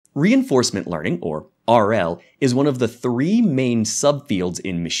Reinforcement learning, or RL, is one of the three main subfields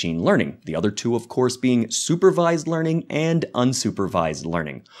in machine learning, the other two, of course, being supervised learning and unsupervised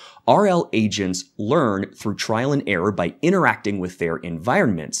learning. RL agents learn through trial and error by interacting with their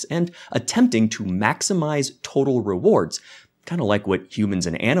environments and attempting to maximize total rewards, kind of like what humans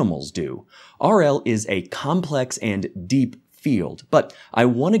and animals do. RL is a complex and deep field, but I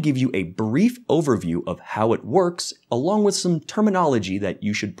want to give you a brief overview of how it works, along with some terminology that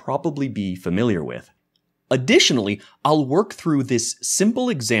you should probably be familiar with. Additionally, I'll work through this simple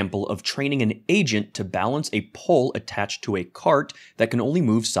example of training an agent to balance a pole attached to a cart that can only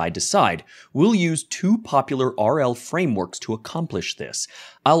move side to side. We'll use two popular RL frameworks to accomplish this.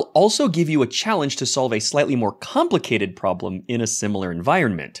 I'll also give you a challenge to solve a slightly more complicated problem in a similar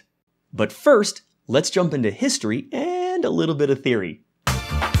environment. But first, let's jump into history and a little bit of theory.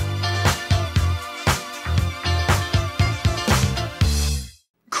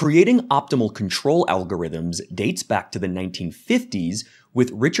 Creating optimal control algorithms dates back to the 1950s,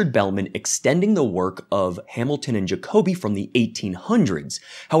 with Richard Bellman extending the work of Hamilton and Jacobi from the 1800s.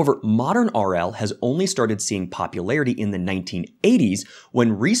 However, modern RL has only started seeing popularity in the 1980s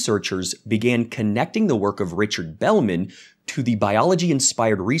when researchers began connecting the work of Richard Bellman to the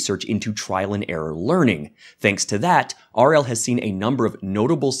biology-inspired research into trial and error learning. Thanks to that, RL has seen a number of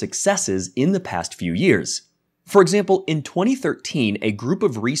notable successes in the past few years. For example, in 2013, a group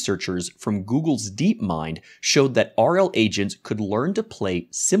of researchers from Google's DeepMind showed that RL agents could learn to play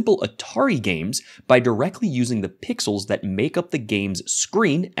simple Atari games by directly using the pixels that make up the game's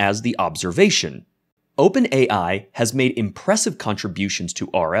screen as the observation. OpenAI has made impressive contributions to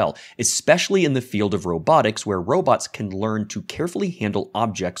RL, especially in the field of robotics, where robots can learn to carefully handle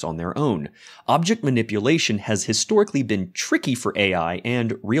objects on their own. Object manipulation has historically been tricky for AI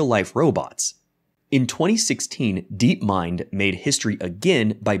and real-life robots. In 2016, DeepMind made history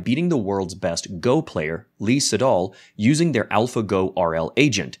again by beating the world's best Go player, Lee Sedol, using their AlphaGo RL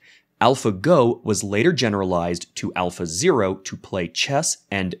agent. AlphaGo was later generalized to AlphaZero to play chess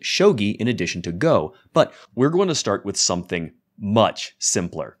and shogi in addition to Go, but we're going to start with something much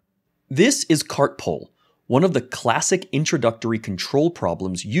simpler. This is cart pole, one of the classic introductory control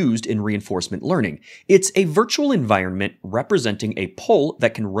problems used in reinforcement learning. It's a virtual environment representing a pole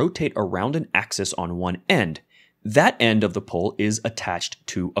that can rotate around an axis on one end. That end of the pole is attached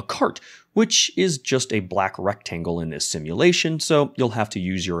to a cart, which is just a black rectangle in this simulation, so you'll have to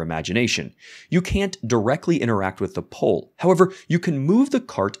use your imagination. You can't directly interact with the pole. However, you can move the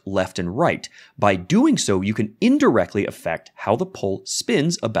cart left and right. By doing so, you can indirectly affect how the pole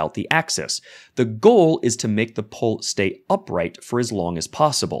spins about the axis. The goal is to make the pole stay upright for as long as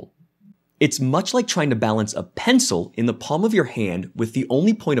possible. It's much like trying to balance a pencil in the palm of your hand with the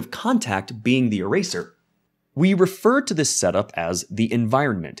only point of contact being the eraser. We refer to this setup as the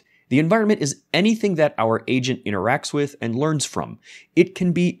environment. The environment is anything that our agent interacts with and learns from. It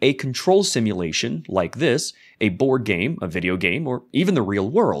can be a control simulation like this, a board game, a video game, or even the real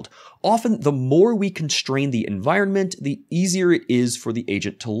world. Often, the more we constrain the environment, the easier it is for the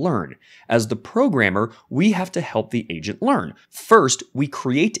agent to learn. As the programmer, we have to help the agent learn. First, we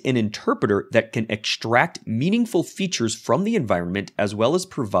create an interpreter that can extract meaningful features from the environment as well as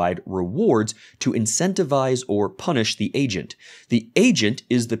provide rewards to incentivize or punish the agent. The agent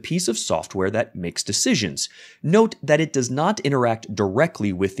is the piece of software that makes decisions. Note that it does not interact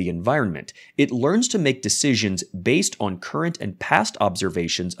directly with the environment. It learns to make decisions based on current and past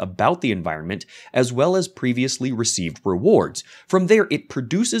observations about the environment, as well as previously received rewards. From there, it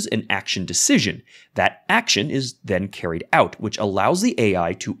produces an action decision. That action is then carried out, which allows the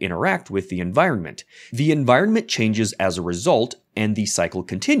AI to interact with the environment. The environment changes as a result, and the cycle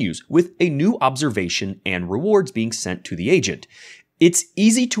continues, with a new observation and rewards being sent to the agent. It's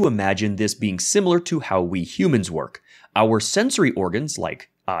easy to imagine this being similar to how we humans work. Our sensory organs, like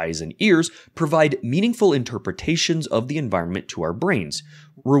eyes and ears, provide meaningful interpretations of the environment to our brains.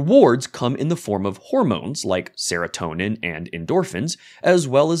 Rewards come in the form of hormones like serotonin and endorphins, as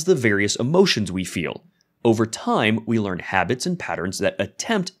well as the various emotions we feel. Over time, we learn habits and patterns that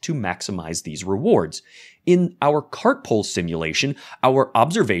attempt to maximize these rewards. In our cart pole simulation, our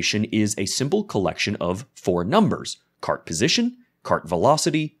observation is a simple collection of 4 numbers: cart position, cart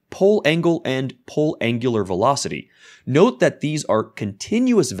velocity, pole angle, and pole angular velocity. Note that these are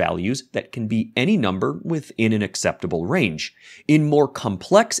continuous values that can be any number within an acceptable range. In more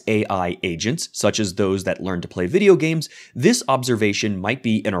complex AI agents, such as those that learn to play video games, this observation might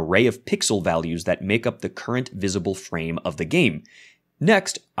be an array of pixel values that make up the current visible frame of the game.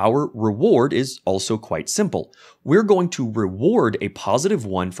 Next, our reward is also quite simple. We're going to reward a positive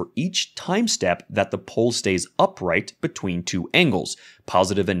 1 for each time step that the pole stays upright between two angles,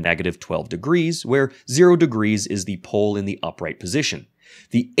 positive and negative 12 degrees, where 0 degrees is the pole in the upright position.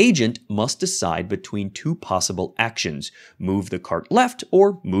 The agent must decide between two possible actions, move the cart left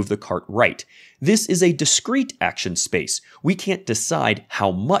or move the cart right. This is a discrete action space. We can't decide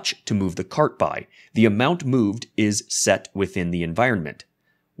how much to move the cart by. The amount moved is set within the environment.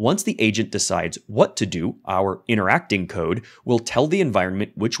 Once the agent decides what to do, our interacting code will tell the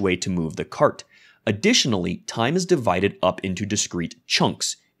environment which way to move the cart. Additionally, time is divided up into discrete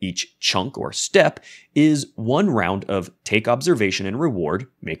chunks. Each chunk or step is one round of take observation and reward,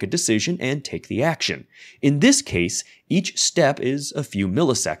 make a decision, and take the action. In this case, each step is a few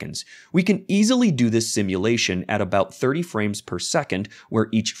milliseconds. We can easily do this simulation at about 30 frames per second, where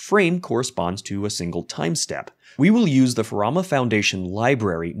each frame corresponds to a single time step. We will use the Furama Foundation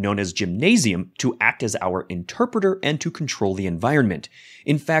library known as Gymnasium to act as our interpreter and to control the environment.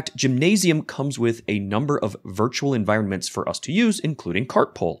 In fact, Gymnasium comes with a number of virtual environments for us to use, including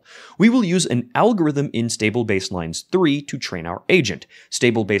CartPole. We will use an algorithm in Stable Baselines 3 to train our agent.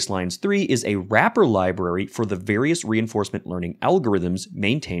 Stable Baselines 3 is a wrapper library for the various reinforcement learning algorithms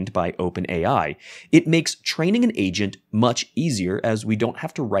maintained by OpenAI. It makes training an agent much easier as we don't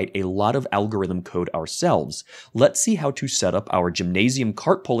have to write a lot of algorithm code ourselves. Let's see how to set up our Gymnasium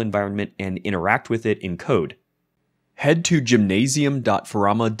CartPole environment and interact with it in code. Head to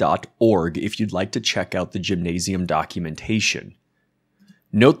gymnasium.furama.org if you'd like to check out the Gymnasium documentation.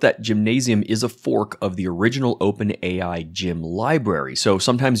 Note that Gymnasium is a fork of the original OpenAI Gym library, so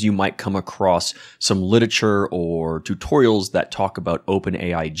sometimes you might come across some literature or tutorials that talk about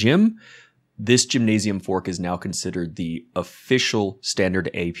OpenAI Gym. This Gymnasium fork is now considered the official standard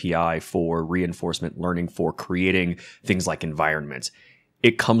API for reinforcement learning for creating things like environments.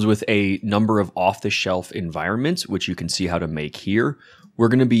 It comes with a number of off-the-shelf environments, which you can see how to make here. We're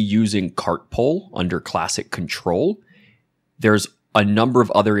going to be using CartPole under Classic Control. There's a number of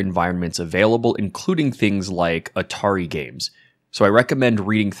other environments available, including things like Atari games. So I recommend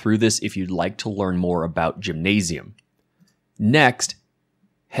reading through this if you'd like to learn more about Gymnasium. Next,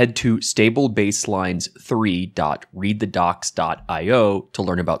 head to StableBaselines3.readthedocs.io to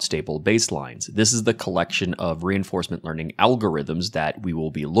learn about stable baselines. This is the collection of reinforcement learning algorithms that we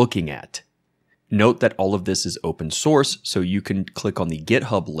will be looking at. Note that all of this is open source, so you can click on the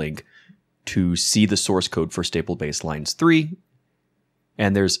GitHub link to see the source code for Stable Baselines 3,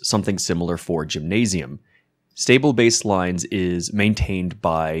 and there's something similar for Gymnasium. Stable Baselines is maintained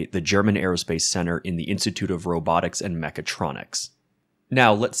by the German Aerospace Center in the Institute of Robotics and Mechatronics.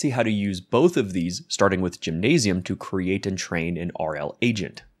 Now, let's see how to use both of these, starting with Gymnasium, to create and train an RL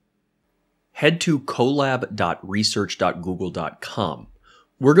agent. Head to colab.research.google.com.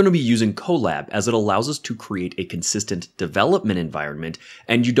 We're going to be using Colab as it allows us to create a consistent development environment,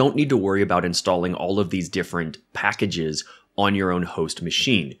 and you don't need to worry about installing all of these different packages on your own host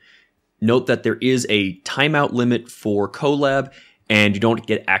machine. Note that there is a timeout limit for Colab, and you don't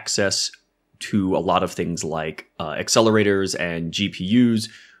get access to a lot of things like accelerators and GPUs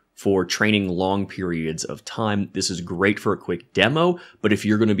for training long periods of time. This is great for a quick demo, but if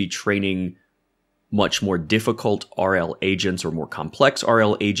you're going to be training much more difficult RL agents or more complex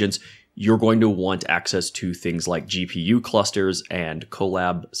RL agents, you're going to want access to things like GPU clusters, and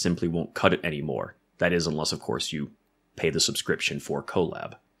Colab simply won't cut it anymore. That is, unless, of course, you pay the subscription for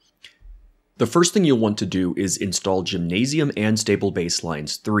Colab. The first thing you'll want to do is install Gymnasium and Stable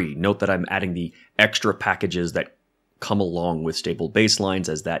Baselines 3. Note that I'm adding the extra packages that come along with Stable Baselines,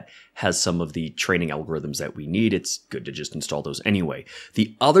 as that has some of the training algorithms that we need. It's good to just install those anyway.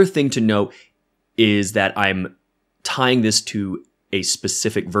 The other thing to note is that I'm tying this to a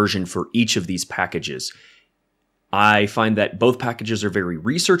specific version for each of these packages. I find that both packages are very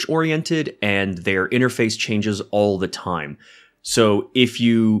research-oriented, and their interface changes all the time. So if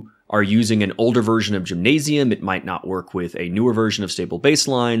you are using an older version of Gymnasium, it might not work with a newer version of Stable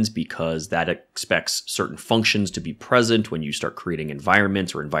Baselines because that expects certain functions to be present when you start creating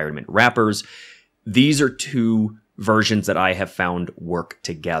environments or environment wrappers. These are two versions that I have found work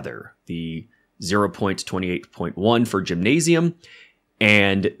together. The 0.28.1 for Gymnasium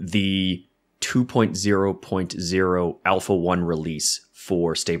and the 2.0.0 Alpha 1 release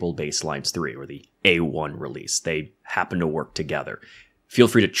for Stable Baselines 3, or the A1 release. They happen to work together. Feel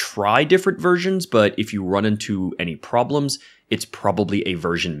free to try different versions, but if you run into any problems, it's probably a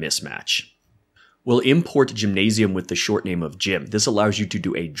version mismatch. We'll import Gymnasium with the short name of Gym. This allows you to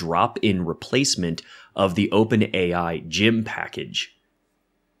do a drop-in replacement of the OpenAI Gym package.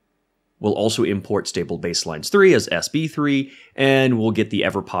 We'll also import stable baselines 3 as SB3, and we'll get the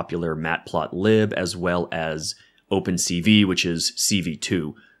ever popular matplotlib as well as OpenCV, which is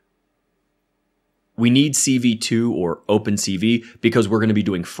CV2. We need CV2 or OpenCV because we're going to be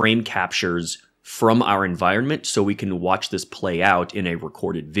doing frame captures from our environment so we can watch this play out in a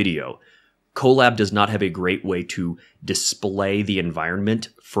recorded video. Colab does not have a great way to display the environment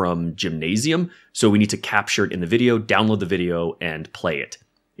from Gymnasium, so we need to capture it in the video, download the video, and play it.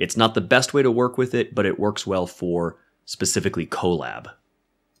 It's not the best way to work with it, but it works well for specifically Colab.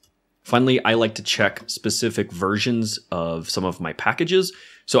 Finally, I like to check specific versions of some of my packages,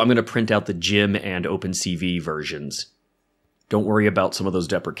 so I'm going to print out the Gym and OpenCV versions. Don't worry about some of those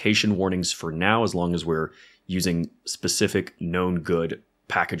deprecation warnings for now, as long as we're using specific known good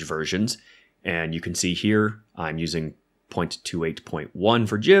package versions. And you can see here, I'm using 0.28.1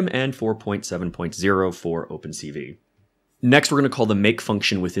 for Gym and 4.7.0 for OpenCV. Next, we're going to call the make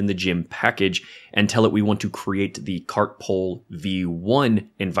function within the Gym package and tell it we want to create the cart pole v1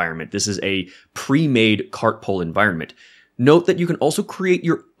 environment. This is a pre-made cart pole environment. Note that you can also create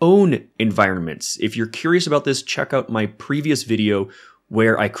your own environments. If you're curious about this, check out my previous video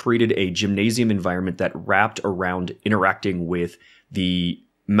where I created a Gymnasium environment that wrapped around interacting with the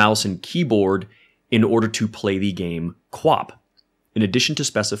mouse and keyboard in order to play the game QWOP. In addition to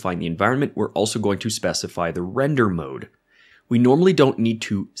specifying the environment, we're also going to specify the render mode. We normally don't need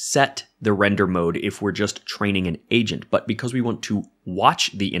to set the render mode if we're just training an agent, but because we want to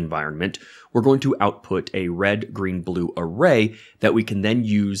watch the environment, we're going to output a red, green, blue array that we can then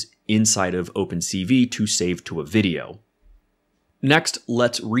use inside of OpenCV to save to a video. Next,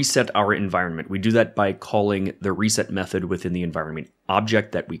 let's reset our environment. We do that by calling the reset method within the environment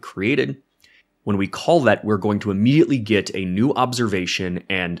object that we created. When we call that, we're going to immediately get a new observation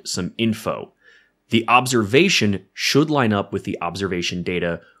and some info. The observation should line up with the observation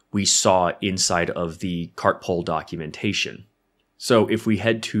data we saw inside of the cart pole documentation. So if we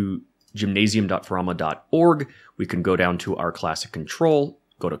head to gymnasium.farama.org, we can go down to our classic control,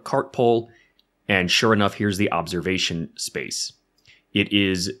 go to cart pole, and sure enough, here's the observation space. It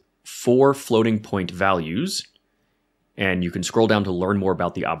is 4 floating point values, and you can scroll down to learn more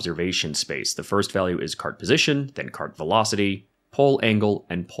about the observation space. The first value is cart position, then cart velocity, pole angle,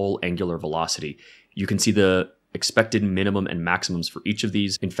 and pole angular velocity. You can see the expected minimum and maximums for each of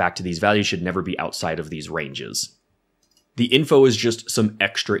these. In fact, these values should never be outside of these ranges. The info is just some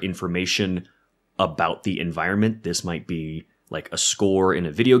extra information about the environment. This might be like a score in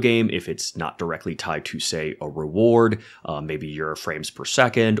a video game if it's not directly tied to, say, a reward, maybe your frames per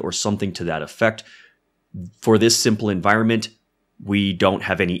second or something to that effect. For this simple environment, we don't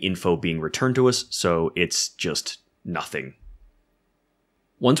have any info being returned to us, so it's just nothing.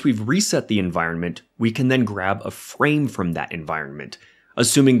 Once we've reset the environment, we can then grab a frame from that environment,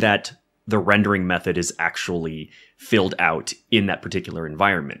 assuming that the rendering method is actually filled out in that particular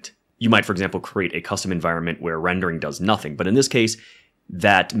environment. You might, for example, create a custom environment where rendering does nothing, but in this case,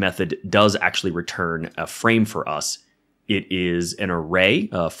 that method does actually return a frame for us. It is an array,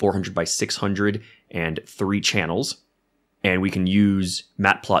 400 by 600 and 3 channels, and we can use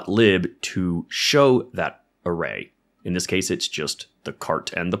matplotlib to show that array. In this case, it's just the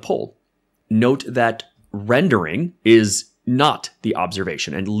cart and the pole. Note that rendering is not the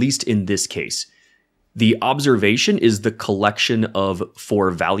observation, at least in this case. The observation is the collection of 4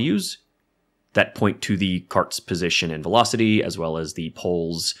 values that point to the cart's position and velocity, as well as the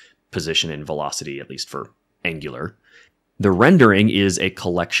pole's position and velocity, at least for angular. The rendering is a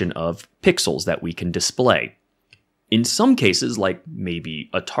collection of pixels that we can display. In some cases, like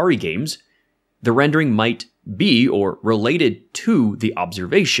maybe Atari games, the rendering might be or related to the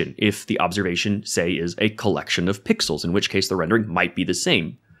observation if the observation, say, is a collection of pixels, in which case the rendering might be the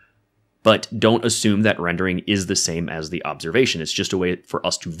same. But don't assume that rendering is the same as the observation. It's just a way for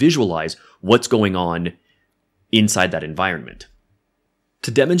us to visualize what's going on inside that environment.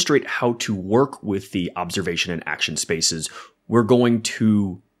 To demonstrate how to work with the observation and action spaces, we're going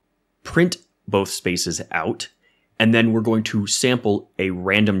to print both spaces out, and then we're going to sample a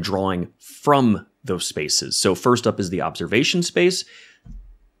random drawing from those spaces. So first up is the observation space.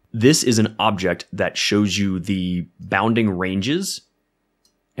 This is an object that shows you the bounding ranges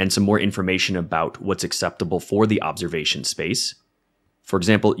and some more information about what's acceptable for the observation space. For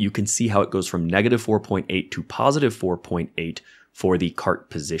example, you can see how it goes from -4.8 to +4.8 for the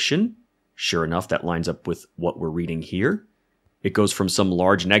cart position. Sure enough, that lines up with what we're reading here. It goes from some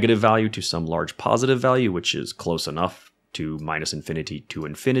large negative value to some large positive value, which is close enough to -infinity to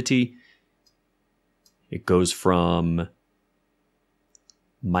infinity. It goes from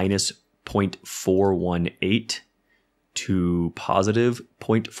 -0.418 to positive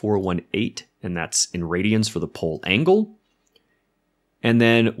 0.418, and that's in radians for the pole angle. And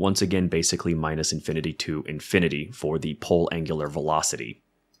then once again, basically minus infinity to infinity for the pole angular velocity.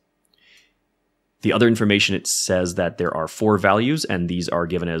 The other information, it says that there are 4 values, and these are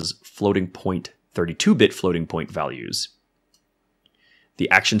given as floating point 32-bit floating point values. The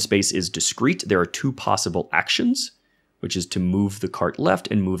action space is discrete. There are 2 possible actions, which is to move the cart left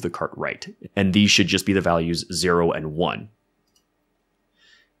and move the cart right. And these should just be the values 0 and 1.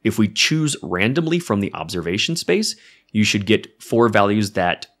 If we choose randomly from the observation space, you should get 4 values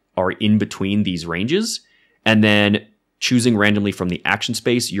that are in between these ranges. And then choosing randomly from the action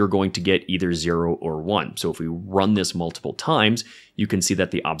space, you're going to get either 0 or 1. So if we run this multiple times, you can see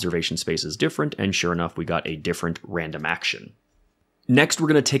that the observation space is different. And sure enough, we got a different random action. Next, we're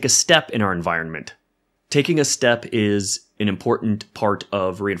going to take a step in our environment. Taking a step is an important part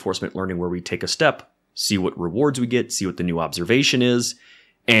of reinforcement learning, where we take a step, see what rewards we get, see what the new observation is,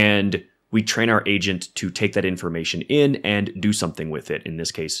 and we train our agent to take that information in and do something with it. In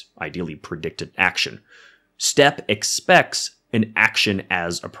this case, ideally predict an action. Step expects an action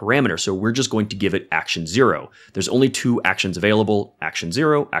as a parameter, so we're just going to give it action 0. There's only 2 actions available, action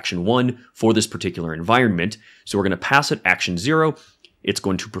 0, action 1, for this particular environment. So we're going to pass it action 0. It's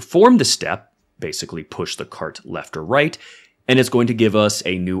going to perform the step, basically push the cart left or right, and it's going to give us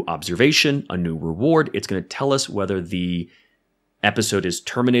a new observation, a new reward. It's going to tell us whether the episode is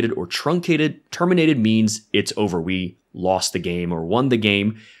terminated or truncated. Terminated means it's over. We lost the game or won the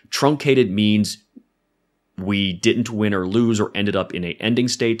game. Truncated means we didn't win or lose or ended up in an ending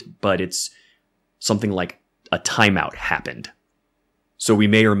state, but it's something like a timeout happened. So we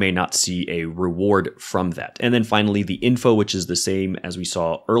may or may not see a reward from that. And then finally, the info, which is the same as we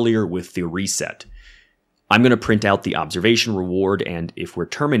saw earlier with the reset. I'm going to print out the observation reward and if we're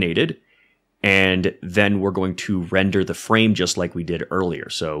terminated, and then we're going to render the frame just like we did earlier.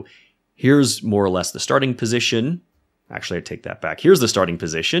 So here's more or less the starting position. Actually, I take that back. Here's the starting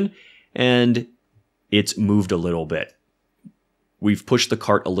position, and it's moved a little bit. We've pushed the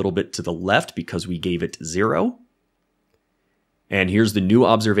cart a little bit to the left because we gave it 0. And here's the new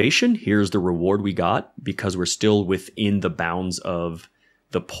observation. Here's the reward we got because we're still within the bounds of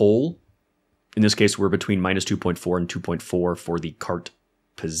the pole. In this case, we're between minus 2.4 and 2.4 for the cart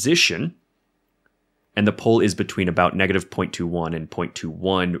position. And the pole is between about negative 0.21 and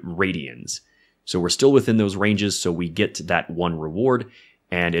 0.21 radians. So we're still within those ranges, so we get that 1 reward,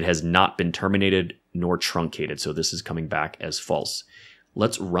 and it has not been terminated nor truncated, so this is coming back as false.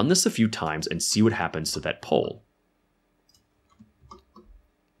 Let's run this a few times and see what happens to that pole.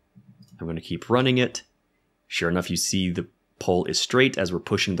 I'm going to keep running it. Sure enough, you see the pole is straight as we're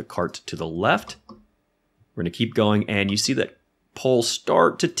pushing the cart to the left. We're going to keep going, and you see that pole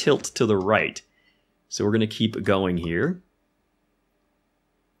start to tilt to the right. So we're going to keep going here.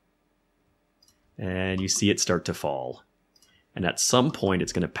 And you see it start to fall. And at some point,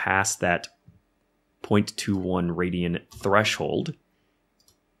 it's going to pass that 0.21 radian threshold.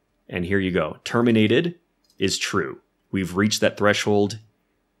 And here you go. Terminated is true. We've reached that threshold.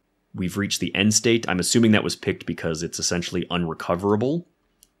 We've reached the end state. I'm assuming that was picked because it's essentially unrecoverable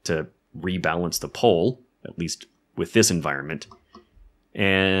to rebalance the pole, at least with this environment.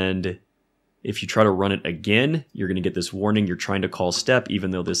 And if you try to run it again, you're going to get this warning. You're trying to call step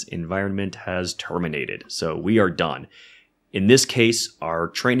even though this environment has terminated. So we are done. In this case, our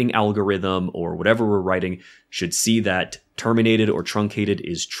training algorithm or whatever we're writing should see that terminated or truncated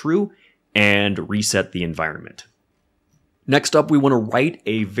is true and reset the environment. Next up, we want to write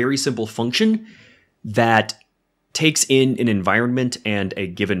a very simple function that takes in an environment and a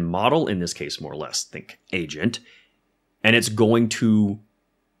given model, in this case, more or less, think agent, and it's going to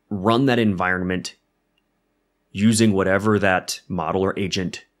run that environment using whatever that model or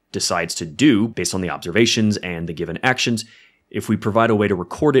agent decides to do based on the observations and the given actions. If we provide a way to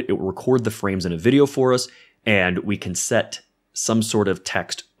record it, it will record the frames in a video for us, and we can set some sort of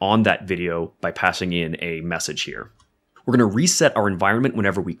text on that video by passing in a message here. We're going to reset our environment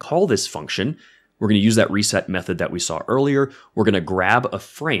whenever we call this function. We're going to use that reset method that we saw earlier. We're going to grab a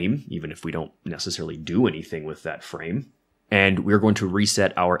frame, even if we don't necessarily do anything with that frame. And we're going to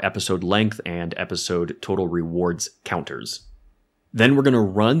reset our episode length and episode total rewards counters. Then we're going to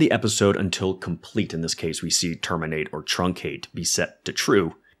run the episode until complete. In this case, we see terminate or truncate be set to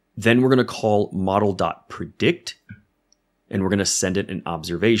true. Then we're going to call model.predict, and we're going to send it an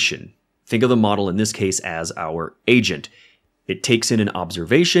observation. Think of the model in this case as our agent. It takes in an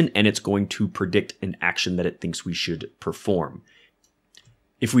observation and it's going to predict an action that it thinks we should perform.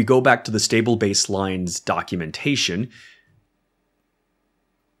 If we go back to the stable baselines documentation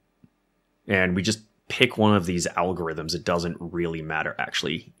and we just pick one of these algorithms, it doesn't really matter.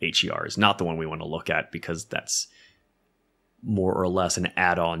 Actually, HER is not the one we want to look at because that's more or less an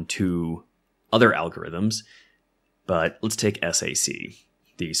add-on to other algorithms. But let's take SAC,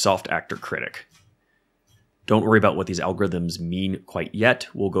 the soft actor critic. Don't worry about what these algorithms mean quite yet.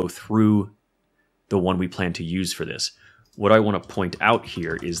 We'll go through the one we plan to use for this. What I want to point out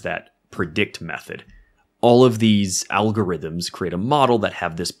here is that predict method. All of these algorithms create a model that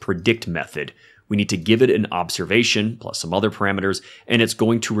have this predict method. We need to give it an observation plus some other parameters, and it's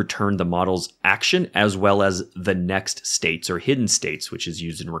going to return the model's action as well as the next states or hidden states, which is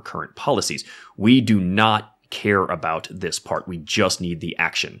used in recurrent policies. We do not care about this part. We just need the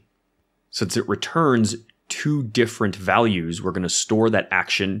action. Since it returns two different values, we're going to store that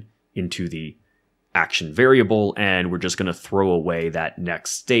action into the action variable, and we're just going to throw away that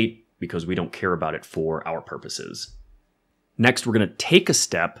next state because we don't care about it for our purposes. Next, we're going to take a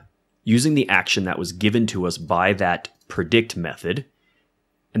step using the action that was given to us by that predict method,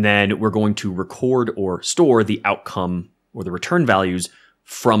 and then we're going to record or store the outcome or the return values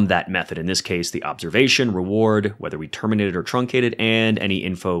from that method. In this case, the observation, reward, whether we terminated or truncated, and any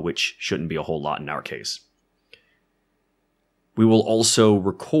info, which shouldn't be a whole lot in our case. We will also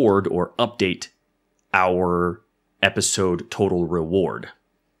record or update our episode total reward.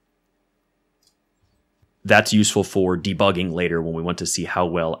 That's useful for debugging later when we want to see how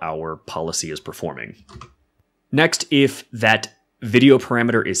well our policy is performing. Next, if that video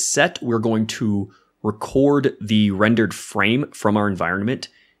parameter is set, we're going to record the rendered frame from our environment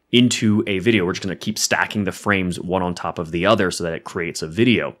into a video. We're just going to keep stacking the frames one on top of the other so that it creates a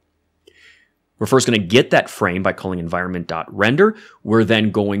video. We're first going to get that frame by calling environment.render. We're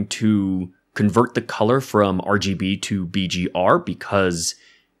then going to convert the color from RGB to BGR because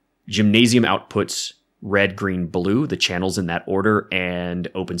Gymnasium outputs red, green, blue, the channels in that order,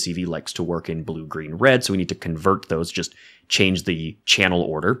 and OpenCV likes to work in blue, green, red, so we need to convert those, just change the channel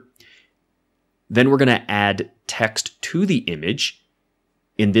order. Then we're going to add text to the image.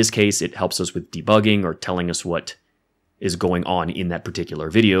 In this case, it helps us with debugging or telling us what is going on in that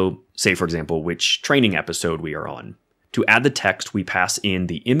particular video, say, for example, which training episode we are on. To add the text, we pass in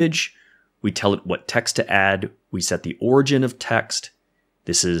the image, we tell it what text to add, we set the origin of text.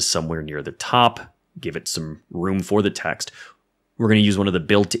 This is somewhere near the top. Give it some room for the text. We're going to use one of the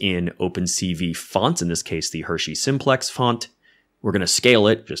built-in OpenCV fonts, in this case, the Hershey Simplex font. We're going to scale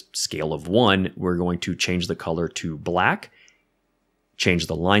it, just scale of 1. We're going to change the color to black, change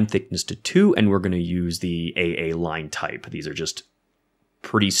the line thickness to 2, and we're going to use the AA line type. These are just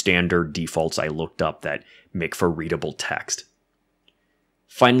pretty standard defaults I looked up that make for readable text.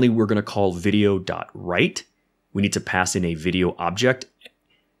 Finally, we're going to call video.write. We need to pass in a video object.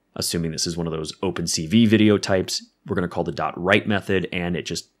 Assuming this is one of those OpenCV video types, we're going to call the .write method, and it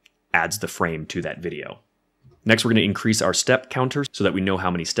just adds the frame to that video. Next, we're going to increase our step counter so that we know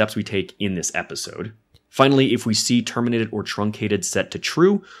how many steps we take in this episode. Finally, if we see terminated or truncated set to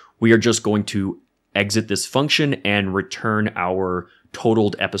true, we are just going to exit this function and return our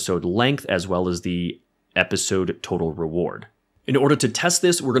totaled episode length as well as the episode total reward. In order to test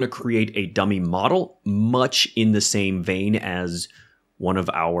this, we're going to create a dummy model, much in the same vein as one of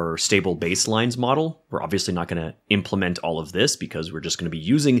our stable baselines model. We're obviously not going to implement all of this because we're just going to be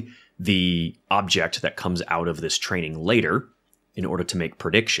using the object that comes out of this training later in order to make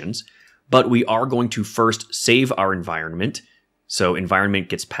predictions. But we are going to first save our environment. So environment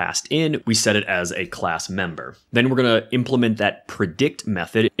gets passed in, we set it as a class member. Then we're going to implement that predict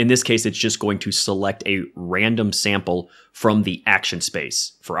method. In this case, it's just going to select a random sample from the action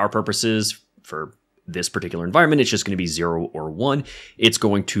space. For our purposes, for this particular environment, it's just going to be 0 or 1. It's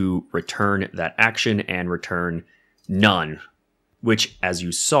going to return that action and return none, which, as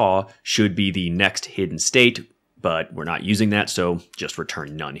you saw, should be the next hidden state, but we're not using that, so just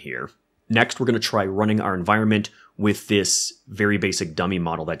return none here. Next, we're going to try running our environment with this very basic dummy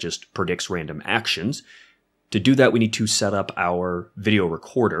model that just predicts random actions. To do that, we need to set up our video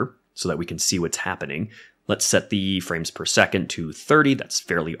recorder so that we can see what's happening. Let's set the frames per second to 30. That's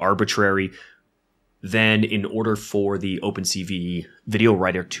fairly arbitrary. Then in order for the OpenCV video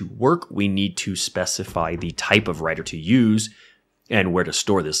writer to work, we need to specify the type of writer to use and where to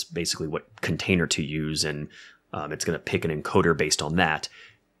store this, basically what container to use, and it's going to pick an encoder based on that.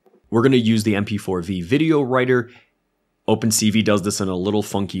 We're going to use the MP4V video writer. OpenCV does this in a little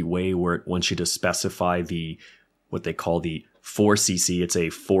funky way where it wants you to specify what they call the 4cc. It's a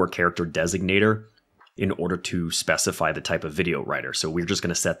 4-character designator in order to specify the type of video writer. So we're just going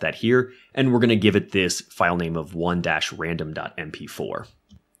to set that here, and we're going to give it this file name of 1-random.mp4.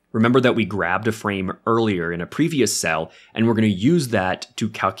 Remember that we grabbed a frame earlier in a previous cell, and we're going to use that to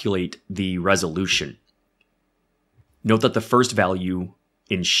calculate the resolution. Note that the first value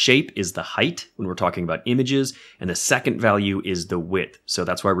in shape is the height when we're talking about images, and the second value is the width. So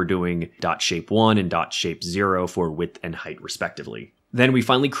that's why we're doing .shape1 and .shape0 for width and height respectively. Then we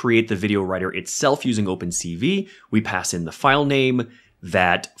finally create the video writer itself using OpenCV. We pass in the file name,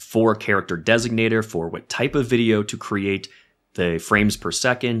 that 4-character designator for what type of video to create, the frames per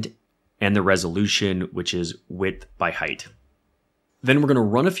second, and the resolution, which is width by height. Then we're going to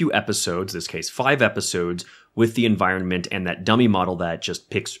run a few episodes, in this case 5 episodes, with the environment and that dummy model that just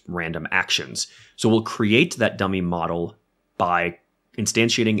picks random actions. So we'll create that dummy model by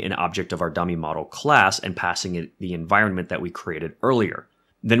instantiating an object of our dummy model class and passing it the environment that we created earlier.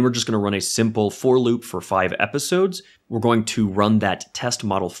 Then we're just going to run a simple for loop for 5 episodes. We're going to run that test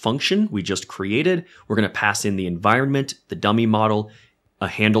model function we just created. We're going to pass in the environment, the dummy model, a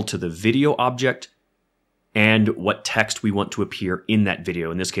handle to the video object, and what text we want to appear in that video.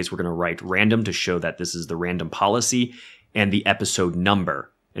 In this case, we're going to write random to show that this is the random policy, and the episode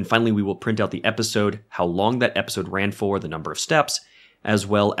number. And finally, we will print out the episode, how long that episode ran for, the number of steps, as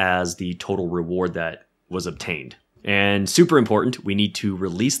well as the total reward that was obtained. And super important, we need to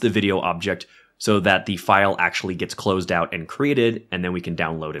release the video object so that the file actually gets closed out and created, and then we can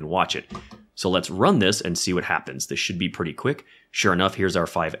download and watch it. So let's run this and see what happens. This should be pretty quick. Sure enough, here's our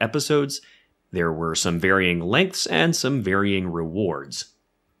 5 episodes. There were some varying lengths and some varying rewards.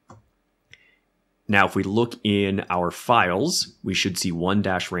 Now, if we look in our files, we should see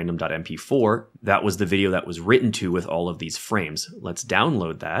 1-random.mp4. That was the video that was written to with all of these frames. Let's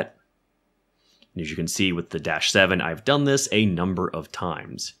download that. And as you can see with the -7, I've done this a number of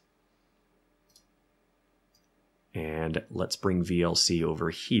times. And let's bring VLC over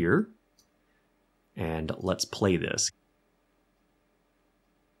here. And let's play this.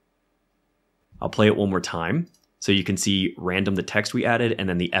 I'll play it one more time. So you can see random the text we added and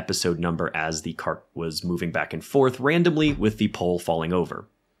then the episode number as the cart was moving back and forth randomly with the pole falling over.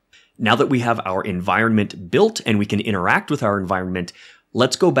 Now that we have our environment built and we can interact with our environment,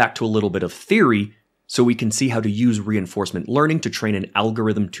 let's go back to a little bit of theory so we can see how to use reinforcement learning to train an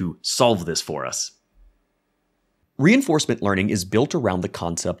algorithm to solve this for us. Reinforcement learning is built around the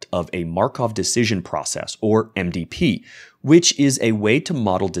concept of a Markov decision process, or MDP, which is a way to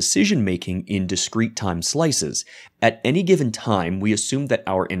model decision-making in discrete time slices. At any given time, we assume that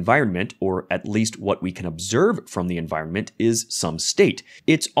our environment, or at least what we can observe from the environment, is some state.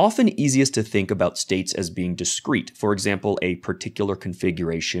 It's often easiest to think about states as being discrete, for example, a particular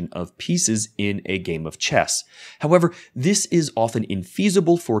configuration of pieces in a game of chess. However, this is often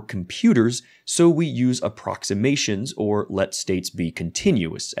infeasible for computers, so we use approximations or let states be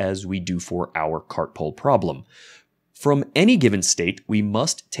continuous, as we do for our cart pole problem. From any given state, we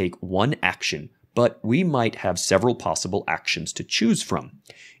must take one action, but we might have several possible actions to choose from.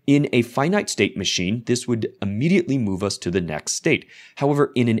 In a finite state machine, this would immediately move us to the next state.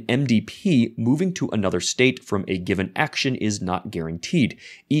 However, in an MDP, moving to another state from a given action is not guaranteed.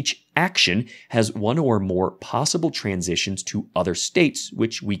 Each action has one or more possible transitions to other states,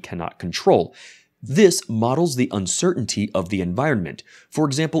 which we cannot control. This models the uncertainty of the environment. For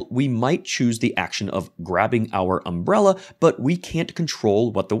example, we might choose the action of grabbing our umbrella, but we can't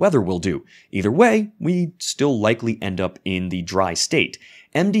control what the weather will do. Either way, we still likely end up in the dry state.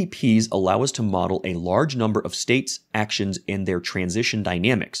 MDPs allow us to model a large number of states, actions, and their transition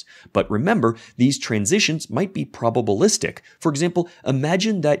dynamics. But remember, these transitions might be probabilistic. For example,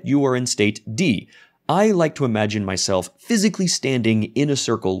 imagine that you are in state D. I like to imagine myself physically standing in a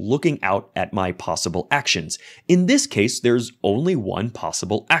circle looking out at my possible actions. In this case, there's only one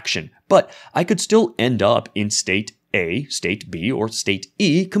possible action, but I could still end up in state A, state B, or state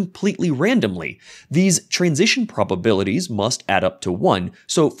E completely randomly. These transition probabilities must add up to 1.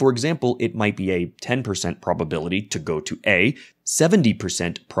 So, for example, it might be a 10% probability to go to A,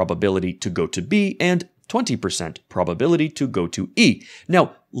 70% probability to go to B, and 20% probability to go to E.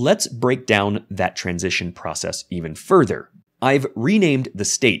 Now, let's break down that transition process even further. I've renamed the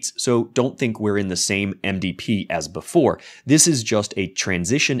states, so don't think we're in the same MDP as before. This is just a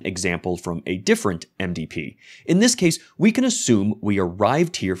transition example from a different MDP. In this case, we can assume we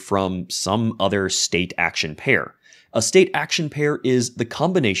arrived here from some other state-action pair. A state-action pair is the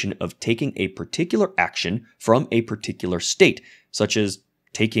combination of taking a particular action from a particular state, such as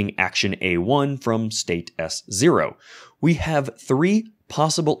taking action A1 from state S0. We have 3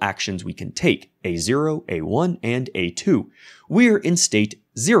 possible actions we can take, A0, A1, and A2. We're in state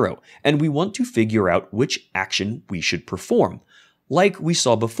 0, and we want to figure out which action we should perform. Like we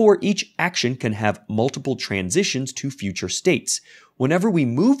saw before, each action can have multiple transitions to future states. Whenever we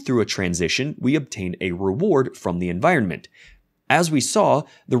move through a transition, we obtain a reward from the environment. As we saw,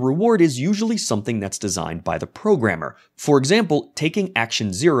 the reward is usually something that's designed by the programmer. For example, taking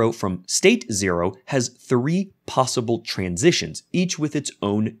action 0 from state 0 has 3 possible transitions, each with its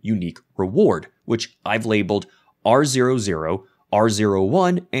own unique reward, which I've labeled R00,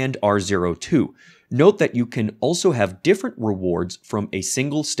 R01, and R02. Note that you can also have different rewards from a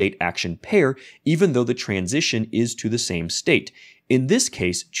single state action pair, even though the transition is to the same state. In this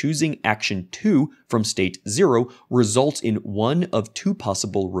case, choosing action 2 from state 0 results in one of 2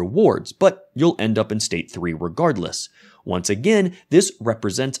 possible rewards, but you'll end up in state 3 regardless. Once again, this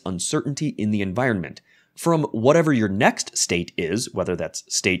represents uncertainty in the environment. From whatever your next state is, whether that's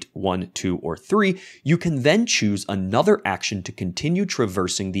state 1, 2, or 3, you can then choose another action to continue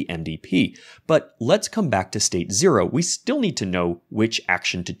traversing the MDP. But let's come back to state 0. We still need to know which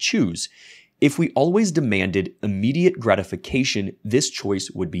action to choose. If we always demanded immediate gratification, this choice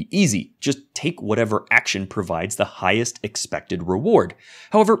would be easy. Just take whatever action provides the highest expected reward.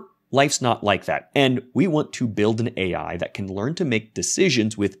 However, life's not like that, and we want to build an AI that can learn to make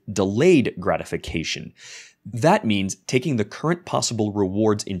decisions with delayed gratification. That means taking the current possible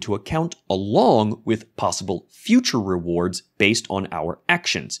rewards into account along with possible future rewards based on our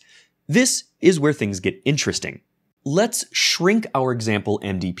actions. This is where things get interesting. Let's shrink our example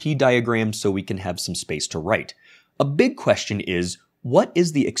MDP diagram so we can have some space to write. A big question is, what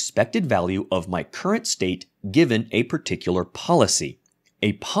is the expected value of my current state given a particular policy?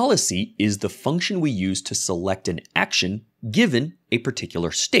 A policy is the function we use to select an action given a particular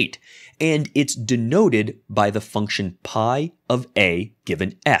state, and it's denoted by the function pi of a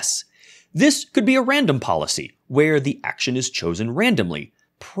given s. This could be a random policy, where the action is chosen randomly.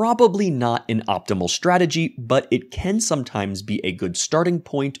 Probably not an optimal strategy, but it can sometimes be a good starting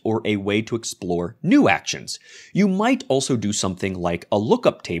point or a way to explore new actions. You might also do something like a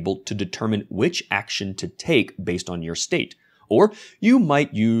lookup table to determine which action to take based on your state. Or you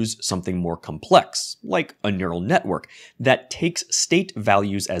might use something more complex, like a neural network, that takes state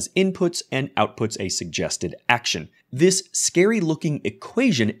values as inputs and outputs a suggested action. This scary-looking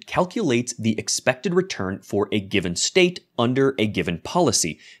equation calculates the expected return for a given state under a given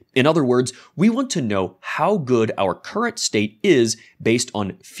policy. In other words, we want to know how good our current state is based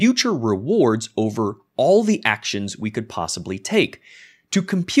on future rewards over all the actions we could possibly take. To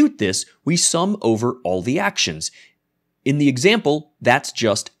compute this, we sum over all the actions. In the example, that's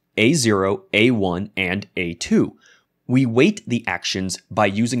just A0, A1, and A2. We weight the actions by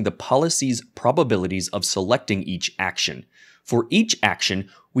using the policy's probabilities of selecting each action. For each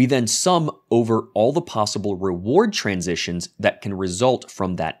action, we then sum over all the possible reward transitions that can result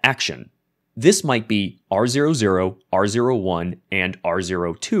from that action. This might be R00, R01, and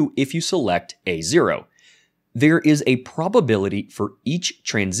R02 if you select A0. There is a probability for each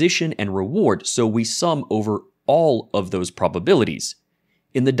transition and reward, so we sum over all of those probabilities.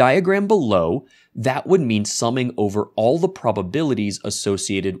 In the diagram below, that would mean summing over all the probabilities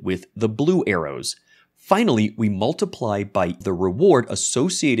associated with the blue arrows. Finally, we multiply by the reward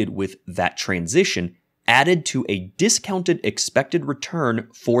associated with that transition added to a discounted expected return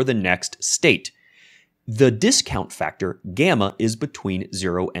for the next state. The discount factor, gamma, is between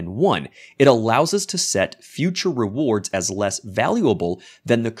 0 and 1. It allows us to set future rewards as less valuable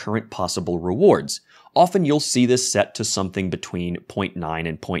than the current possible rewards. Often you'll see this set to something between 0.9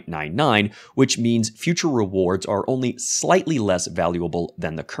 and 0.99, which means future rewards are only slightly less valuable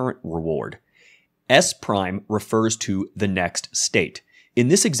than the current reward. S prime refers to the next state. In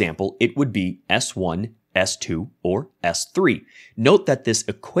this example, it would be S1, S2, or S3. Note that this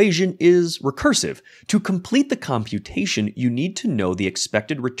equation is recursive. To complete the computation, you need to know the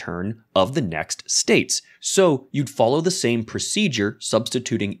expected return of the next states. So you'd follow the same procedure,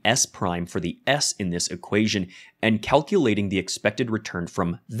 substituting S prime for the S in this equation and calculating the expected return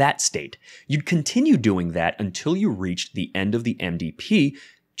from that state. You'd continue doing that until you reached the end of the MDP,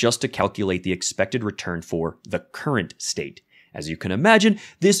 just to calculate the expected return for the current state. As you can imagine,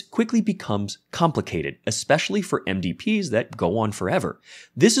 this quickly becomes complicated, especially for MDPs that go on forever.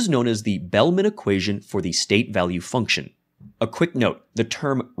 This is known as the Bellman equation for the state value function. A quick note, the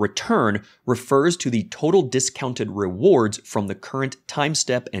term return refers to the total discounted rewards from the current time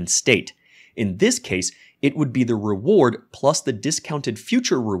step and state. In this case, it would be the reward plus the discounted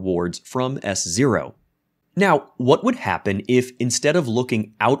future rewards from S0. Now, what would happen if instead of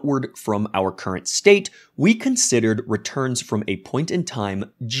looking outward from our current state, we considered returns from a point in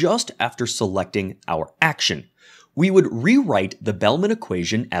time just after selecting our action? We would rewrite the Bellman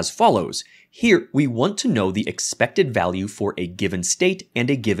equation as follows. Here, we want to know the expected value for a given state and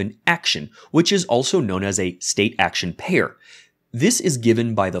a given action, which is also known as a state-action pair. This is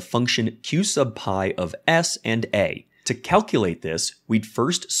given by the function q sub pi of s and a. To calculate this, we'd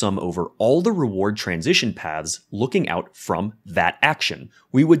first sum over all the reward transition paths looking out from that action.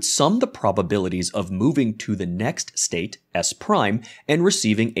 We would sum the probabilities of moving to the next state, S', and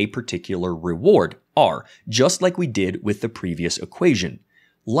receiving a particular reward, R, just like we did with the previous equation.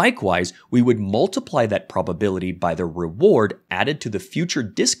 Likewise, we would multiply that probability by the reward added to the future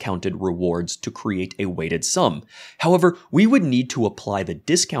discounted rewards to create a weighted sum. However, we would need to apply the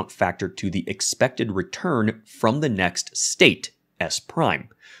discount factor to the expected return from the next state, S'.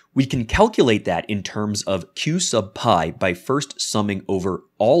 We can calculate that in terms of Q sub pi by first summing over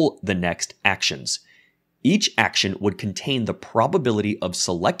all the next actions. Each action would contain the probability of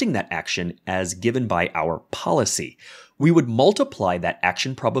selecting that action as given by our policy. We would multiply that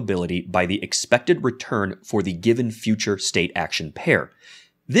action probability by the expected return for the given future state action pair.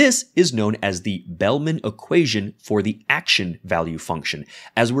 This is known as the Bellman equation for the action value function,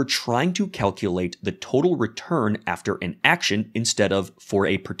 as we're trying to calculate the total return after an action instead of for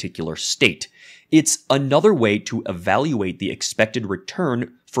a particular state. It's another way to evaluate the expected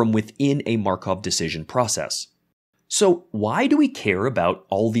return from within a Markov decision process. So why do we care about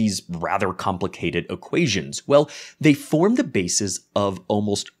all these rather complicated equations? Well, they form the basis of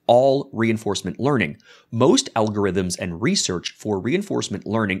almost all reinforcement learning. Most algorithms and research for reinforcement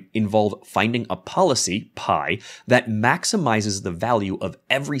learning involve finding a policy, pi, that maximizes the value of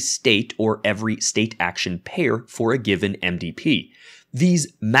every state or every state action pair for a given MDP.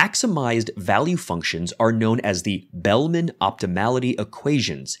 These maximized value functions are known as the Bellman optimality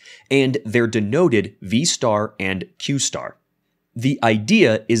equations, and they're denoted V star and Q star. The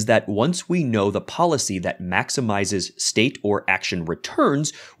idea is that once we know the policy that maximizes state or action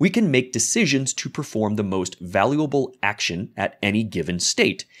returns, we can make decisions to perform the most valuable action at any given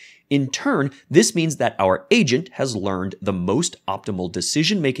state. In turn, this means that our agent has learned the most optimal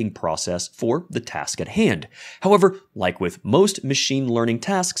decision-making process for the task at hand. However, like with most machine learning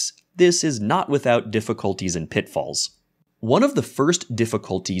tasks, this is not without difficulties and pitfalls. One of the first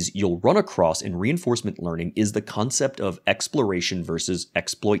difficulties you'll run across in reinforcement learning is the concept of exploration versus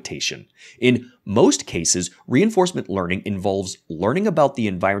exploitation. In most cases, reinforcement learning involves learning about the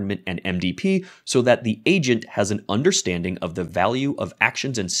environment and MDP so that the agent has an understanding of the value of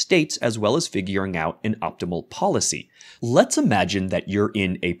actions and states as well as figuring out an optimal policy. Let's imagine that you're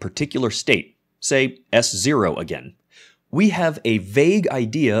in a particular state, say S0 again. We have a vague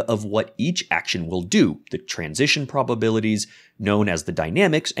idea of what each action will do, the transition probabilities, known as the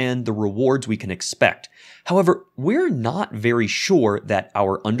dynamics, and the rewards we can expect. However, we're not very sure that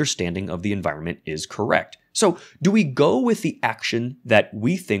our understanding of the environment is correct. So, do we go with the action that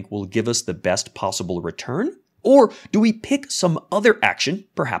we think will give us the best possible return? Or do we pick some other action,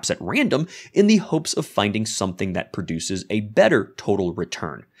 perhaps at random, in the hopes of finding something that produces a better total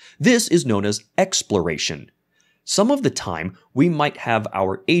return? This is known as exploration. Some of the time, we might have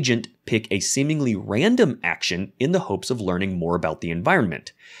our agent pick a seemingly random action in the hopes of learning more about the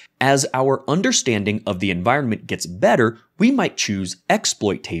environment. As our understanding of the environment gets better, we might choose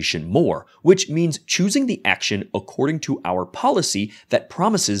exploitation more, which means choosing the action according to our policy that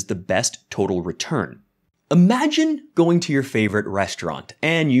promises the best total return. Imagine going to your favorite restaurant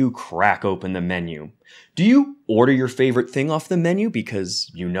and you crack open the menu. Do you order your favorite thing off the menu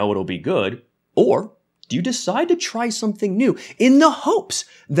because you know it'll be good, or do you decide to try something new in the hopes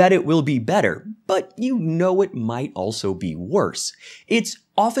that it will be better, but you know it might also be worse? It's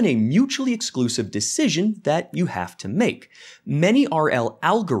often a mutually exclusive decision that you have to make. Many RL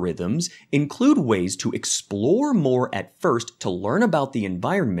algorithms include ways to explore more at first to learn about the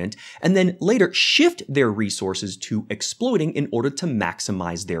environment and then later shift their resources to exploiting in order to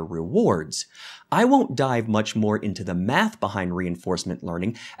maximize their rewards. I won't dive much more into the math behind reinforcement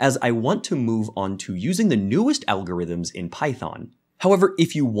learning as I want to move on to using the newest algorithms in Python. However,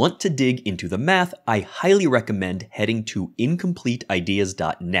 if you want to dig into the math, I highly recommend heading to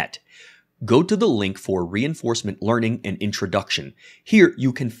incompleteideas.net. Go to the link for Reinforcement Learning and Introduction. Here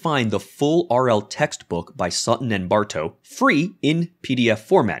you can find the full RL textbook by Sutton and Bartow, free in PDF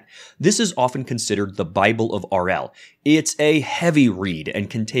format. This is often considered the Bible of RL. It's a heavy read and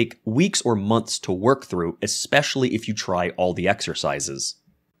can take weeks or months to work through, especially if you try all the exercises.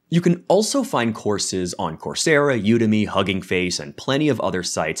 You can also find courses on Coursera, Udemy, Hugging Face, and plenty of other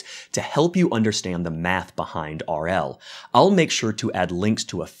sites to help you understand the math behind RL. I'll make sure to add links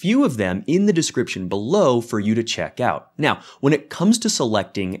to a few of them in the description below for you to check out. Now, when it comes to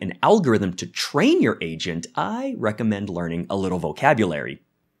selecting an algorithm to train your agent, I recommend learning a little vocabulary.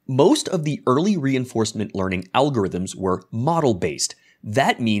 Most of the early reinforcement learning algorithms were model-based.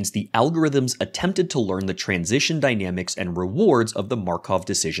 That means the algorithms attempted to learn the transition dynamics and rewards of the Markov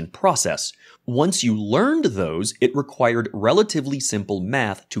decision process. Once you learned those, it required relatively simple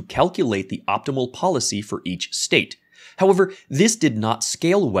math to calculate the optimal policy for each state. However, this did not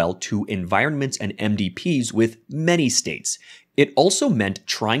scale well to environments and MDPs with many states. It also meant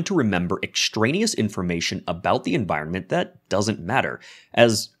trying to remember extraneous information about the environment that doesn't matter,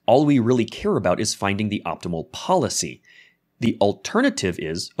 as all we really care about is finding the optimal policy. The alternative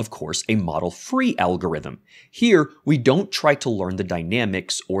is, of course, a model-free algorithm. Here, we don't try to learn the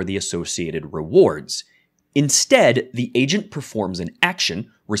dynamics or the associated rewards. Instead, the agent performs an action,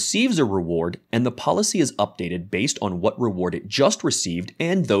 receives a reward, and the policy is updated based on what reward it just received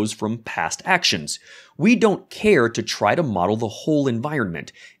and those from past actions. We don't care to try to model the whole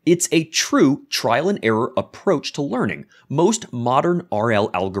environment. It's a true trial-and-error approach to learning. Most modern RL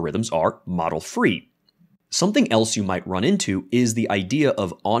algorithms are model-free. Something else you might run into is the idea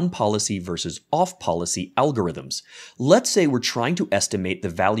of on-policy versus off-policy algorithms. Let's say we're trying to estimate the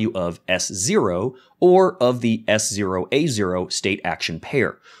value of S0 or of the S0A0 state action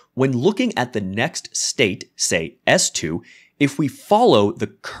pair. When looking at the next state, say S2, if we follow the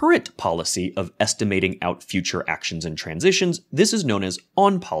current policy of estimating out future actions and transitions, this is known as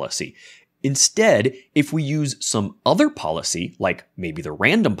on-policy. Instead, if we use some other policy, like maybe the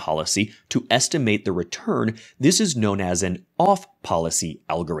random policy, to estimate the return, this is known as an off-policy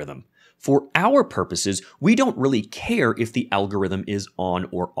algorithm. For our purposes, we don't really care if the algorithm is on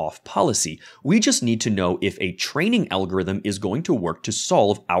or off policy. We just need to know if a training algorithm is going to work to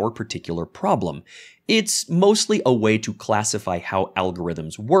solve our particular problem. It's mostly a way to classify how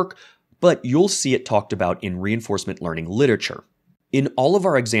algorithms work, but you'll see it talked about in reinforcement learning literature. In all of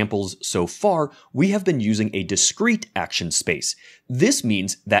our examples so far, we have been using a discrete action space. This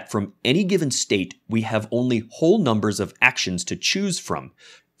means that from any given state, we have only whole numbers of actions to choose from.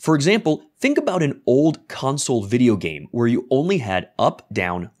 For example, think about an old console video game where you only had up,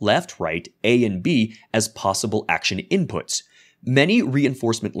 down, left, right, A and B as possible action inputs. Many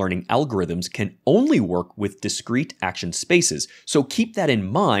reinforcement learning algorithms can only work with discrete action spaces, so keep that in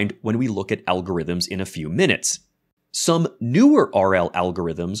mind when we look at algorithms in a few minutes. Some newer RL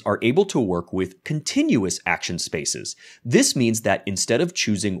algorithms are able to work with continuous action spaces. This means that instead of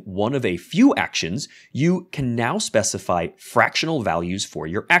choosing one of a few actions, you can now specify fractional values for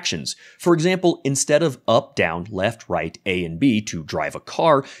your actions. For example, instead of up, down, left, right, A and B to drive a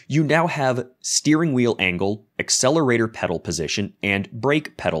car, you now have steering wheel angle, accelerator pedal position, and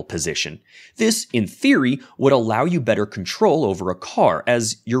brake pedal position. This, in theory, would allow you better control over a car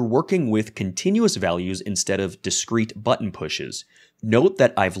as you're working with continuous values instead of discrete button pushes. Note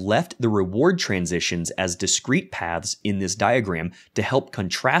that I've left the reward transitions as discrete paths in this diagram to help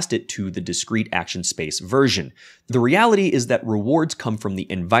contrast it to the discrete action space version. The reality is that rewards come from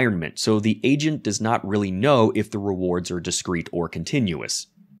the environment, so the agent does not really know if the rewards are discrete or continuous.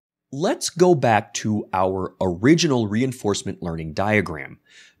 Let's go back to our original reinforcement learning diagram.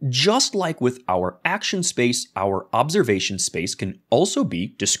 Just like with our action space, our observation space can also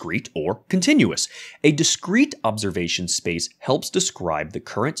be discrete or continuous. A discrete observation space helps describe the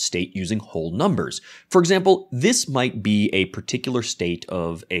current state using whole numbers. For example, this might be a particular state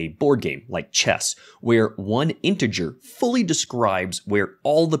of a board game, like chess, where one integer fully describes where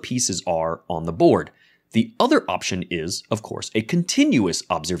all the pieces are on the board. The other option is, of course, a continuous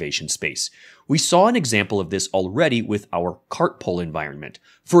observation space. We saw an example of this already with our cart pole environment.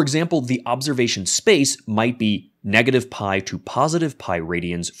 For example, the observation space might be negative pi to positive pi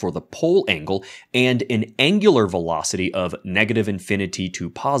radians for the pole angle and an angular velocity of negative infinity to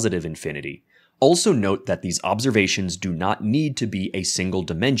positive infinity. Also note that these observations do not need to be a single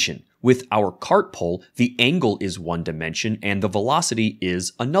dimension. With our cart pole, the angle is one dimension and the velocity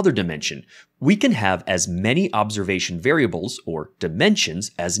is another dimension. We can have as many observation variables, or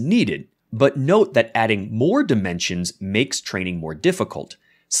dimensions, as needed. But note that adding more dimensions makes training more difficult.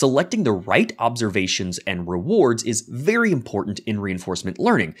 Selecting the right observations and rewards is very important in reinforcement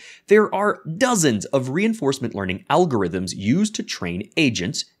learning. There are dozens of reinforcement learning algorithms used to train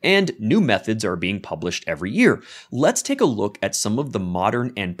agents, and new methods are being published every year. Let's take a look at some of the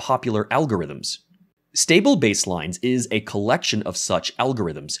modern and popular algorithms. Stable Baselines is a collection of such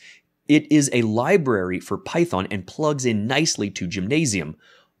algorithms. It is a library for Python and plugs in nicely to Gymnasium.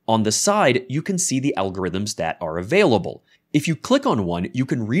 On the side, you can see the algorithms that are available. If you click on one, you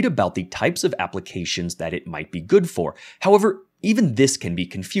can read about the types of applications that it might be good for. However, even this can be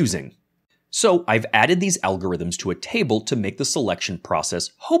confusing. So I've added these algorithms to a table to make the selection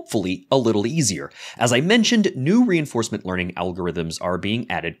process hopefully a little easier. As I mentioned, new reinforcement learning algorithms are being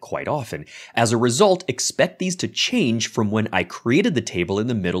added quite often. As a result, expect these to change from when I created the table in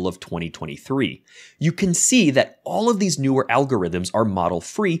the middle of 2023. You can see that all of these newer algorithms are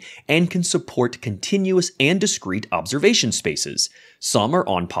model-free and can support continuous and discrete observation spaces. Some are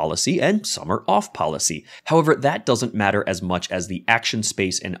on policy and some are off policy. However, that doesn't matter as much as the action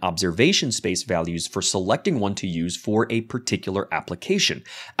space and observation space values for selecting one to use for a particular application.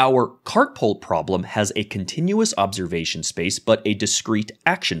 Our cart pole problem has a continuous observation space but a discrete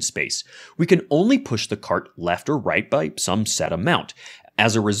action space. We can only push the cart left or right by some set amount.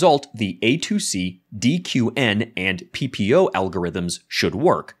 As a result, the A2C, DQN, and PPO algorithms should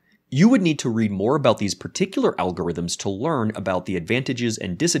work. You would need to read more about these particular algorithms to learn about the advantages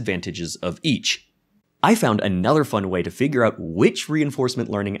and disadvantages of each. I found another fun way to figure out which reinforcement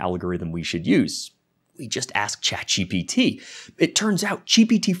learning algorithm we should use. We just asked ChatGPT. It turns out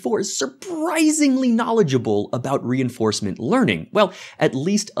GPT-4 is surprisingly knowledgeable about reinforcement learning. Well, at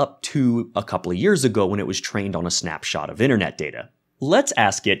least up to a couple of years ago when it was trained on a snapshot of internet data. Let's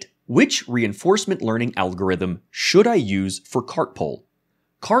ask it, which reinforcement learning algorithm should I use for cart pole?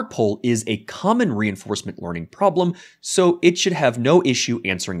 Cart pole is a common reinforcement learning problem, so it should have no issue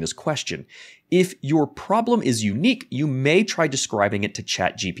answering this question. If your problem is unique, you may try describing it to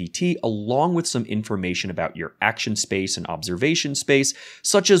ChatGPT along with some information about your action space and observation space,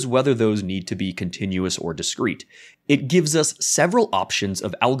 such as whether those need to be continuous or discrete. It gives us several options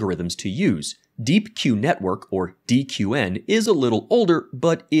of algorithms to use. DeepQ Network, or DQN, is a little older,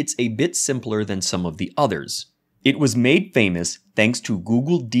 but it's a bit simpler than some of the others. It was made famous thanks to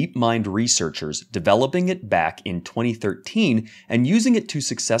Google DeepMind researchers developing it back in 2013 and using it to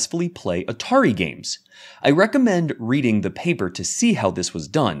successfully play Atari games. I recommend reading the paper to see how this was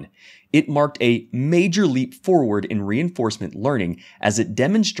done. It marked a major leap forward in reinforcement learning as it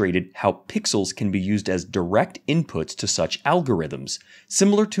demonstrated how pixels can be used as direct inputs to such algorithms,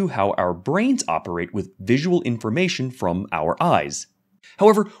 similar to how our brains operate with visual information from our eyes.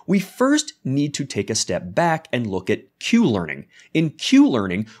 However, we first need to take a step back and look at Q-learning. In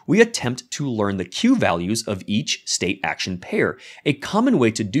Q-learning, we attempt to learn the Q values of each state-action pair. A common way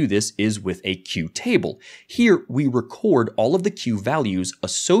to do this is with a Q table. Here, we record all of the Q values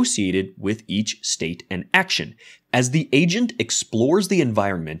associated with each state and action. As the agent explores the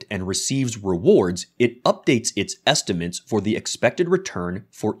environment and receives rewards, it updates its estimates for the expected return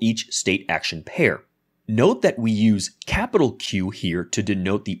for each state-action pair. Note that we use capital Q here to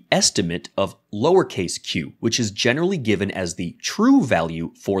denote the estimate of lowercase q, which is generally given as the true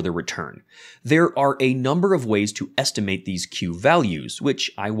value for the return. There are a number of ways to estimate these Q values,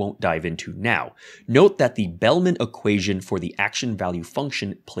 which I won't dive into now. Note that the Bellman equation for the action value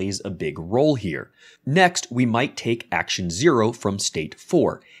function plays a big role here. Next, we might take action 0 from state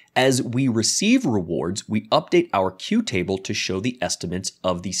 4. As we receive rewards, we update our Q table to show the estimates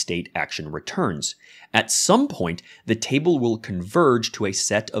of the state action returns. At some point, the table will converge to a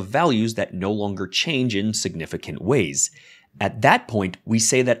set of values that no longer change in significant ways. At that point, we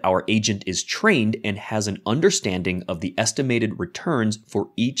say that our agent is trained and has an understanding of the estimated returns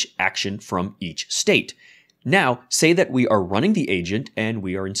for each action from each state. Now, say that we are running the agent and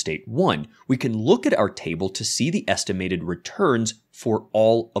we are in state 1. We can look at our table to see the estimated returns for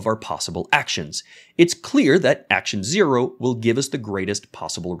all of our possible actions. It's clear that action 0 will give us the greatest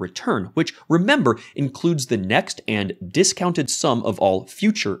possible return, which, remember, includes the next and discounted sum of all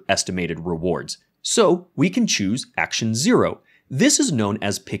future estimated rewards. So, we can choose action 0. This is known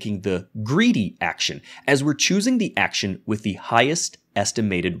as picking the greedy action, as we're choosing the action with the highest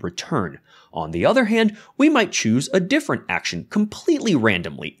estimated return. On the other hand, we might choose a different action completely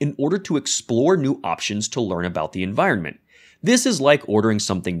randomly in order to explore new options to learn about the environment. This is like ordering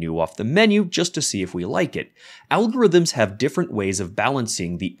something new off the menu just to see if we like it. Algorithms have different ways of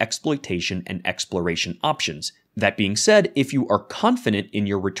balancing the exploitation and exploration options. That being said, if you are confident in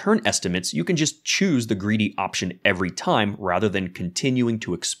your return estimates, you can just choose the greedy option every time rather than continuing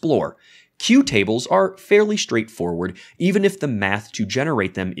to explore. Q tables are fairly straightforward, even if the math to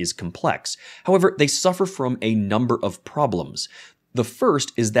generate them is complex. However, they suffer from a number of problems. The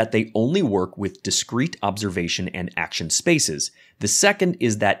first is that they only work with discrete observation and action spaces. The second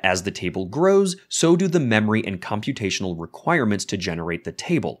is that as the table grows, so do the memory and computational requirements to generate the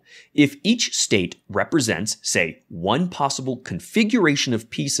table. If each state represents, say, one possible configuration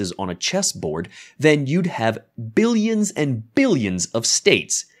of pieces on a chessboard, then you'd have billions and billions of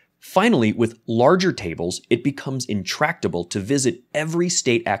states. Finally, with larger tables, it becomes intractable to visit every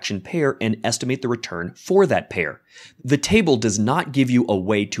state action pair and estimate the return for that pair. The table does not give you a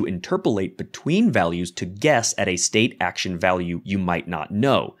way to interpolate between values to guess at a state action value you might not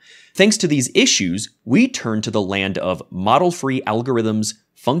know. Thanks to these issues, we turn to the land of model-free algorithms,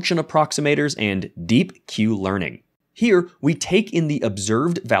 function approximators, and deep Q learning. Here, we take in the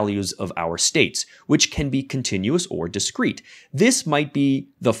observed values of our states, which can be continuous or discrete. This might be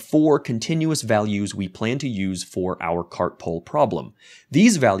the 4 continuous values we plan to use for our cart pull problem.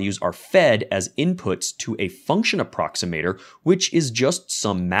 These values are fed as inputs to a function approximator, which is just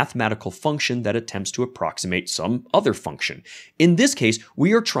some mathematical function that attempts to approximate some other function. In this case,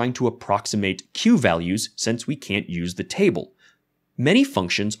 we are trying to approximate Q values since we can't use the table. Many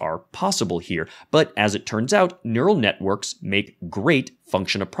functions are possible here, but as it turns out, neural networks make great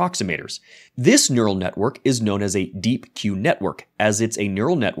function approximators. This neural network is known as a deep Q network, as it's a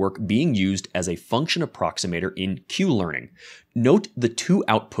neural network being used as a function approximator in Q learning. Note the 2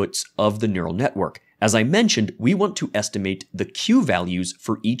 outputs of the neural network. As I mentioned, we want to estimate the Q values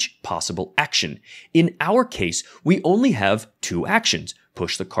for each possible action. In our case, we only have 2 actions: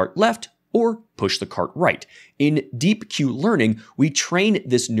 push the cart left or push the cart right. In deep Q learning, we train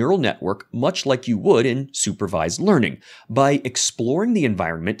this neural network much like you would in supervised learning. By exploring the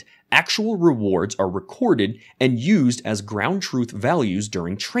environment, actual rewards are recorded and used as ground truth values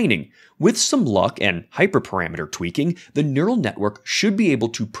during training. With some luck and hyperparameter tweaking, the neural network should be able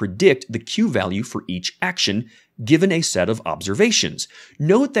to predict the Q value for each action, given a set of observations.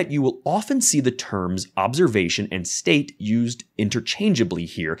 Note that you will often see the terms observation and state used interchangeably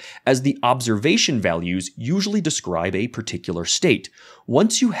here, as the observation values usually describe a particular state.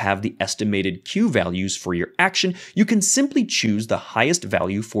 Once you have the estimated Q values for your action, you can simply choose the highest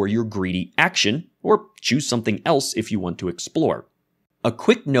value for your greedy action, or choose something else if you want to explore. A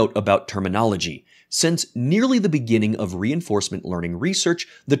quick note about terminology. Since nearly the beginning of reinforcement learning research,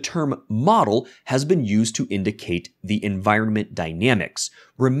 the term model has been used to indicate the environment dynamics.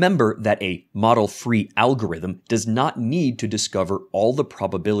 Remember that a model-free algorithm does not need to discover all the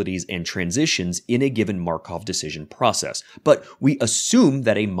probabilities and transitions in a given Markov decision process, but we assume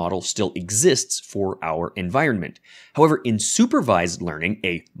that a model still exists for our environment. However, in supervised learning,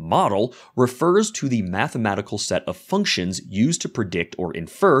 a model refers to the mathematical set of functions used to predict or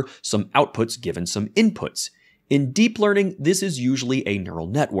infer some outputs given some inputs. In deep learning, this is usually a neural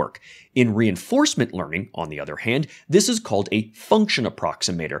network. In reinforcement learning, on the other hand, this is called a function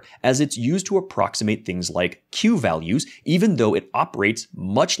approximator, as it's used to approximate things like Q values, even though it operates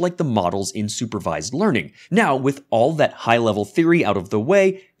much like the models in supervised learning. Now, with all that high-level theory out of the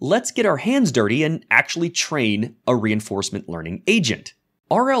way, let's get our hands dirty and actually train a reinforcement learning agent.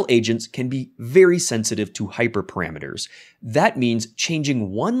 RL agents can be very sensitive to hyperparameters. That means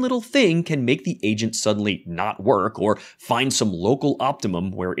changing one little thing can make the agent suddenly not work or find some local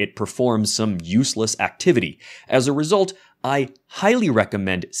optimum where it performs some useless activity. As a result, I highly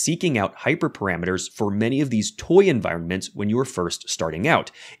recommend seeking out hyperparameters for many of these toy environments when you are first starting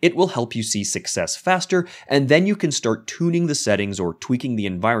out. It will help you see success faster, and then you can start tuning the settings or tweaking the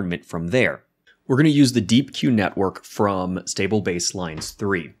environment from there. We're going to use the Deep Q network from Stable Baselines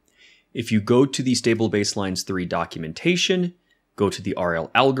 3. If you go to the Stable Baselines 3 documentation, go to the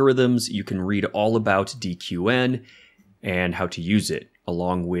RL algorithms, you can read all about DQN and how to use it,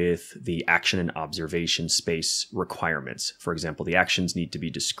 along with the action and observation space requirements. For example, the actions need to be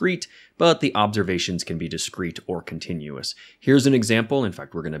discrete, but the observations can be discrete or continuous. Here's an example. In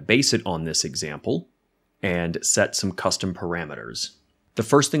fact, we're going to base it on this example and set some custom parameters. The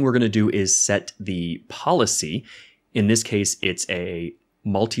first thing we're going to do is set the policy. In this case, it's a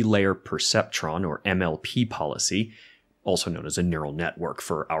multi-layer perceptron, or MLP policy, also known as a neural network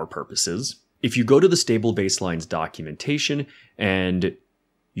for our purposes. If you go to the Stable Baselines documentation and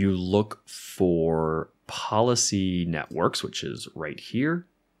you look for policy networks, which is right here,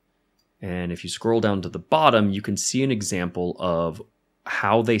 and if you scroll down to the bottom, you can see an example of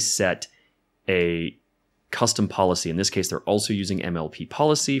how they set a custom policy. In this case, they're also using MLP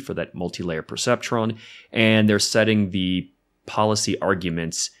policy for that multi-layer perceptron, and they're setting the policy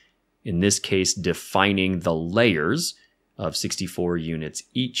arguments, in this case, defining the layers of 64 units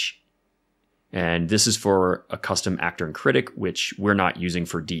each. And this is for a custom actor and critic, which we're not using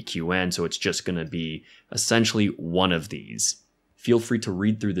for DQN, so it's just going to be essentially one of these. Feel free to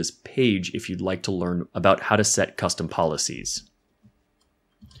read through this page if you'd like to learn about how to set custom policies.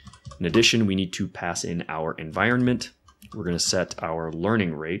 In addition, we need to pass in our environment. We're going to set our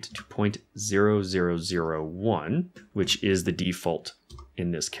learning rate to 0.0001, which is the default in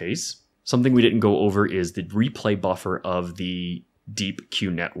this case. Something we didn't go over is the replay buffer of the deep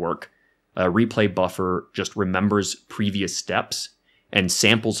Q network. A replay buffer just remembers previous steps and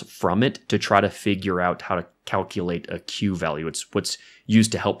samples from it to try to figure out how to calculate a Q value. It's what's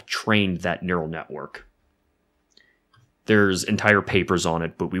used to help train that neural network. There's entire papers on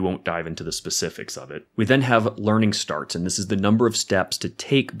it, but we won't dive into the specifics of it. We then have learning starts, and this is the number of steps to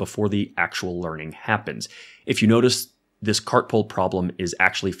take before the actual learning happens. If you notice, this cart pull problem is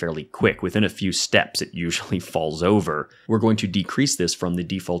actually fairly quick. Within a few steps, it usually falls over. We're going to decrease this from the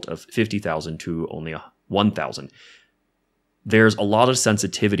default of 50,000 to only 1,000. There's a lot of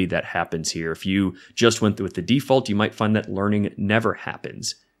sensitivity that happens here. If you just went with the default, you might find that learning never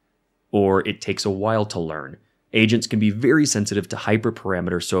happens, or it takes a while to learn. Agents can be very sensitive to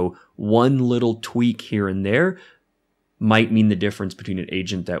hyperparameters, so one little tweak here and there might mean the difference between an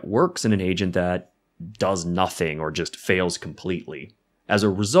agent that works and an agent that does nothing or just fails completely. As a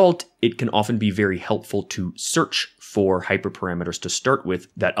result, it can often be very helpful to search for hyperparameters to start with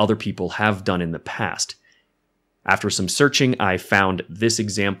that other people have done in the past. After some searching, I found this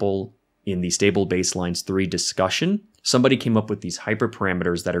example in the Stable Baselines 3 discussion. Somebody came up with these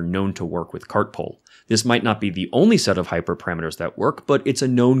hyperparameters that are known to work with cart pull. This might not be the only set of hyperparameters that work, but it's a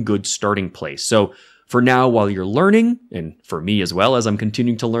known good starting place. So for now, while you're learning, and for me as well as I'm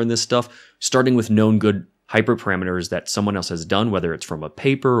continuing to learn this stuff, starting with known good hyperparameters that someone else has done, whether it's from a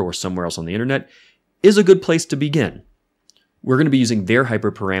paper or somewhere else on the internet, is a good place to begin. We're going to be using their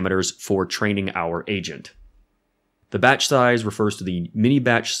hyperparameters for training our agent. The batch size refers to the mini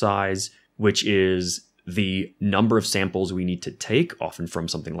batch size, which is the number of samples we need to take, often from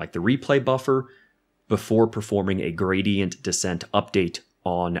something like the replay buffer, before performing a gradient descent update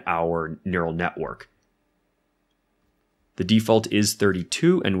on our neural network. The default is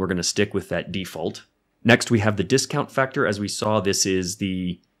 32, and we're going to stick with that default. Next, we have the discount factor. As we saw, this is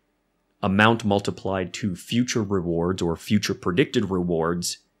the amount multiplied to future rewards or future predicted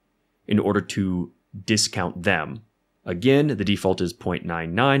rewards in order to discount them. Again, the default is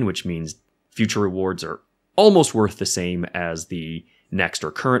 0.99, which means future rewards are almost worth the same as the next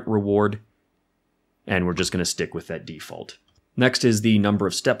or current reward, and we're just going to stick with that default. Next is the number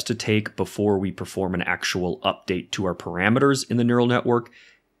of steps to take before we perform an actual update to our parameters in the neural network.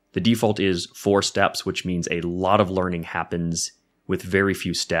 The default is 4 steps, which means a lot of learning happens with very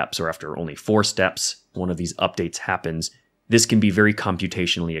few steps, or after only 4 steps, one of these updates happens. This can be very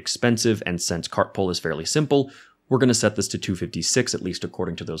computationally expensive, and since cart pull is fairly simple, we're going to set this to 256, at least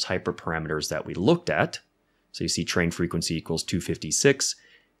according to those hyperparameters that we looked at. So you see train frequency equals 256.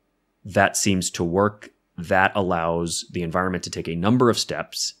 That seems to work. That allows the environment to take a number of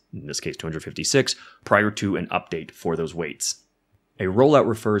steps, in this case 256, prior to an update for those weights. A rollout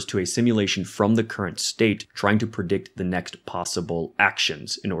refers to a simulation from the current state trying to predict the next possible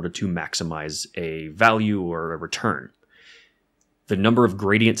actions in order to maximize a value or a return. The number of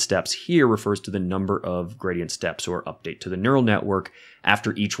gradient steps here refers to the number of gradient steps or update to the neural network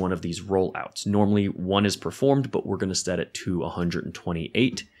after each one of these rollouts. Normally one is performed, but we're going to set it to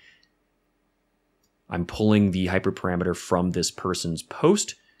 128. I'm pulling the hyperparameter from this person's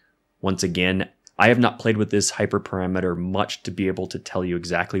post. Once again, I have not played with this hyperparameter much to be able to tell you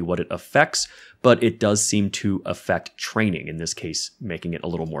exactly what it affects, but it does seem to affect training, in this case, making it a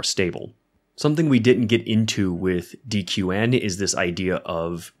little more stable. Something we didn't get into with DQN is this idea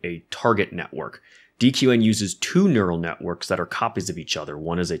of a target network. DQN uses 2 neural networks that are copies of each other.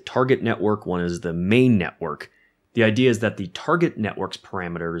 One is a target network, one is the main network. The idea is that the target network's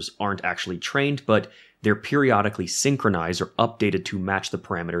parameters aren't actually trained, but they're periodically synchronized or updated to match the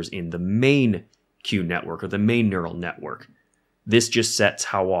parameters in the main Q network or the main neural network. This just sets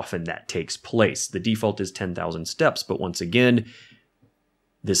how often that takes place. The default is 10,000 steps, but once again,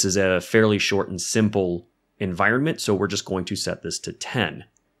 this is a fairly short and simple environment, so we're just going to set this to 10.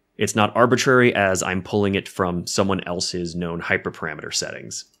 It's not arbitrary as I'm pulling it from someone else's known hyperparameter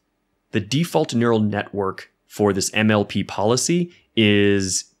settings. The default neural network for this MLP policy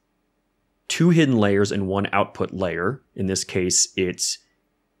is 2 hidden layers and 1 output layer. In this case, it's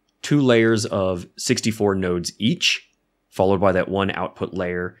 2 layers of 64 nodes each, followed by that 1 output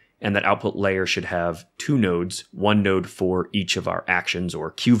layer, and that output layer should have 2 nodes, 1 node for each of our actions or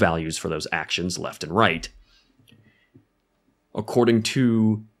Q values for those actions left and right. According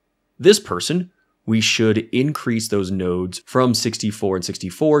to this person, we should increase those nodes from 64 and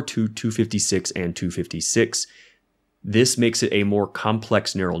 64 to 256 and 256. This makes it a more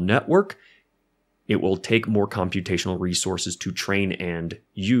complex neural network. It will take more computational resources to train and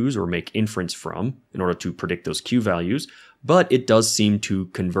use or make inference from in order to predict those Q values, but it does seem to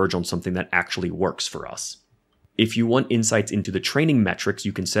converge on something that actually works for us. If you want insights into the training metrics,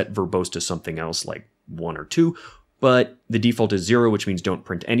 you can set verbose to something else like 1 or 2, but the default is 0, which means don't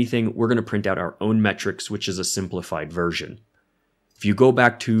print anything. We're going to print out our own metrics, which is a simplified version. If you go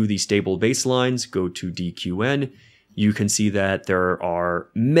back to the stable baselines, go to DQN, you can see that there are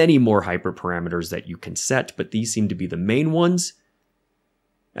many more hyperparameters that you can set, but these seem to be the main ones,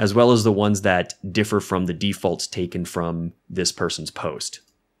 as well as the ones that differ from the defaults taken from this person's post.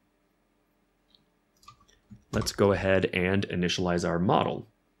 Let's go ahead and initialize our model.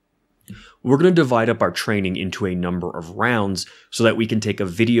 We're going to divide up our training into a number of rounds so that we can take a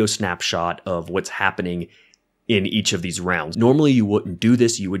video snapshot of what's happening in each of these rounds. Normally you wouldn't do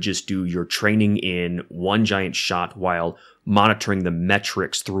this, you would just do your training in one giant shot while monitoring the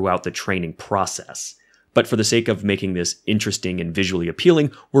metrics throughout the training process. But for the sake of making this interesting and visually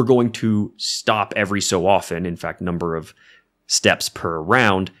appealing, we're going to stop every so often, in fact, number of steps per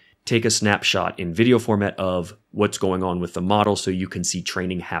round, take a snapshot in video format of what's going on with the model so you can see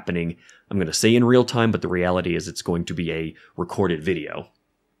training happening. I'm going to say in real time, but the reality is it's going to be a recorded video.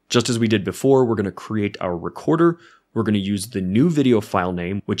 Just as we did before, we're going to create our recorder. We're going to use the new video file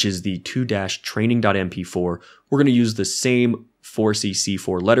name, which is the 2-training.mp4. We're going to use the same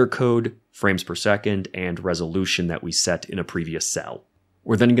 4cc4 letter code, frames per second, and resolution that we set in a previous cell.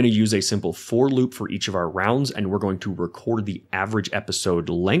 We're then going to use a simple for loop for each of our rounds, and we're going to record the average episode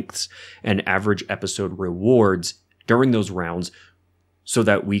lengths and average episode rewards during those rounds so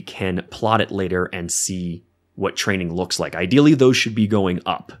that we can plot it later and see what training looks like. Ideally, those should be going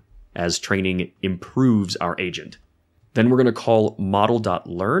up as training improves our agent. Then we're going to call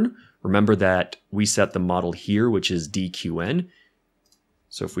model.learn. Remember that we set the model here, which is DQN.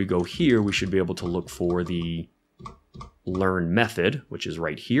 So if we go here, we should be able to look for the learn method, which is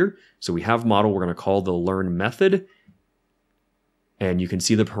right here. So we have model, we're going to call the learn method, and you can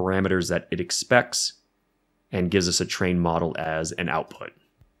see the parameters that it expects and gives us a train model as an output.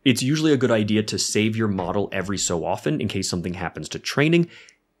 It's usually a good idea to save your model every so often in case something happens to training,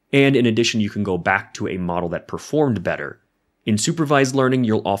 and in addition, you can go back to a model that performed better. In supervised learning,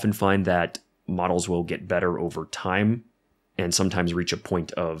 you'll often find that models will get better over time and sometimes reach a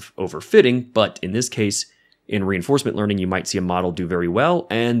point of overfitting, but in this case, in reinforcement learning, you might see a model do very well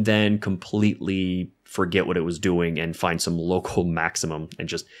and then completely forget what it was doing and find some local maximum and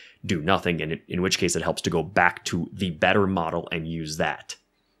just do nothing, and in which case it helps to go back to the better model and use that.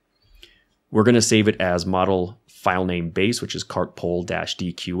 We're going to save it as model file name base, which is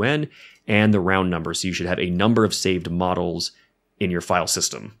cartpole-dqn, and the round number. So you should have a number of saved models in your file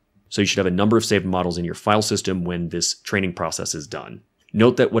system. So you should have a number of saved models in your file system when this training process is done.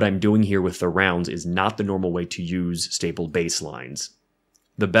 Note that what I'm doing here with the rounds is not the normal way to use stable baselines.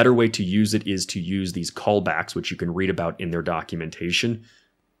 The better way to use it is to use these callbacks, which you can read about in their documentation.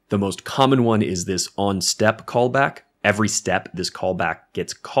 The most common one is this on-step callback. Every step, this callback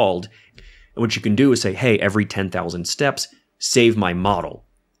gets called. And what you can do is say, hey, every 10,000 steps, save my model.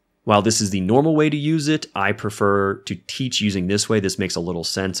 While this is the normal way to use it, I prefer to teach using this way. This makes a little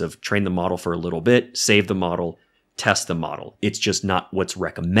sense of train the model for a little bit, save the model, test the model. It's just not what's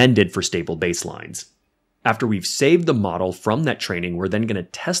recommended for stable baselines. After we've saved the model from that training, we're then going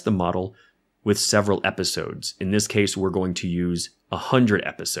to test the model with several episodes. In this case, we're going to use 100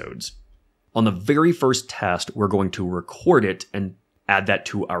 episodes. On the very first test, we're going to record it and add that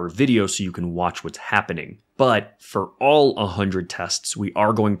to our video so you can watch what's happening. But for all 100 tests, we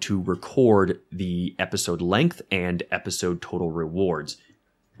are going to record the episode length and episode total rewards.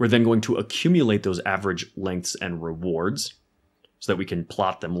 We're then going to accumulate those average lengths and rewards so that we can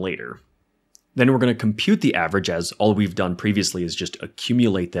plot them later. Then we're going to compute the average, as all we've done previously is just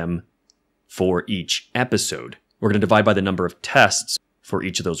accumulate them for each episode. We're going to divide by the number of tests for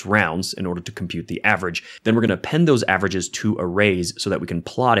each of those rounds in order to compute the average. Then we're going to append those averages to arrays so that we can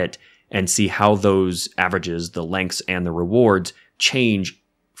plot it and see how those averages, the lengths and the rewards, change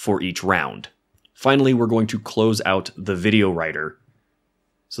for each round. Finally, we're going to close out the video writer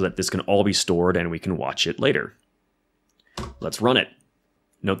so that this can all be stored and we can watch it later. Let's run it.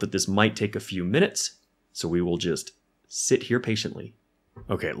 Note that this might take a few minutes, so we will just sit here patiently.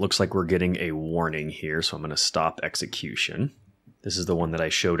 Okay, it looks like we're getting a warning here, so I'm going to stop execution. This is the one that I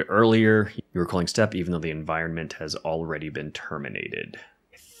showed earlier. You were calling step even though the environment has already been terminated.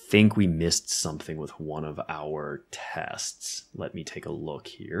 I think we missed something with one of our tests. Let me take a look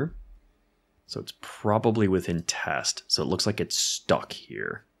here. So it's probably within test, so it looks like it's stuck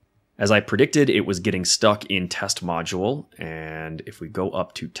here. As I predicted, it was getting stuck in test module, and if we go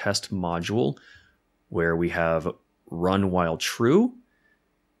up to test module, where we have run while true,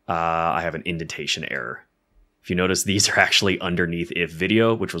 I have an indentation error. If you notice, these are actually underneath if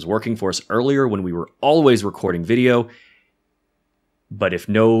video, which was working for us earlier when we were always recording video. But if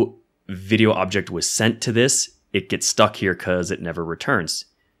no video object was sent to this, it gets stuck here because it never returns,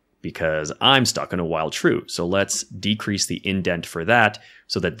 because I'm stuck in a while true. So let's decrease the indent for that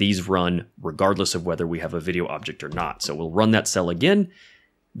so that these run regardless of whether we have a video object or not. So we'll run that cell again.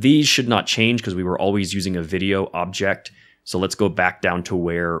 These should not change because we were always using a video object. So let's go back down to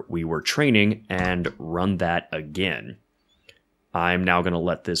where we were training and run that again. I'm now going to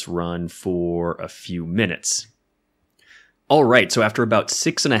let this run for a few minutes. All right, so after about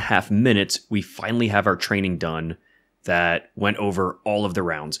 6.5 minutes, we finally have our training done that went over all of the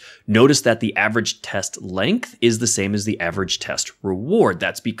rounds. Notice that the average test length is the same as the average test reward.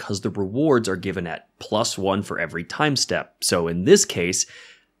 That's because the rewards are given at +1 for every time step. So in this case,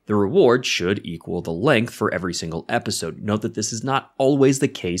 the reward should equal the length for every single episode. Note that this is not always the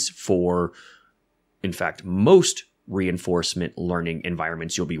case for, in fact, most reinforcement learning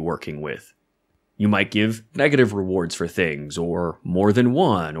environments you'll be working with. You might give negative rewards for things, or more than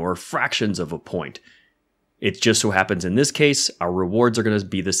one, or fractions of a point. It just so happens in this case, our rewards are going to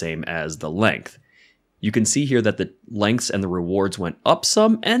be the same as the length. You can see here that the lengths and the rewards went up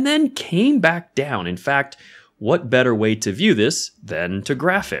some and then came back down. In fact, what better way to view this than to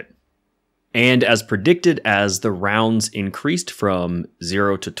graph it? And as predicted, as the rounds increased from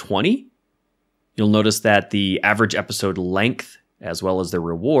 0 to 20, you'll notice that the average episode length, as well as the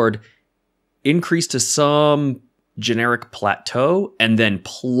reward, increased to some generic plateau and then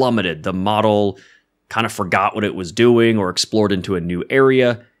plummeted. The model kind of forgot what it was doing or explored into a new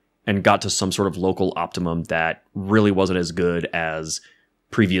area and got to some sort of local optimum that really wasn't as good as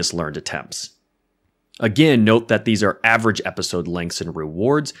previous learned attempts. Again, note that these are average episode lengths and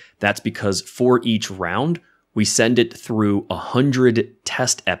rewards. That's because for each round, we send it through 100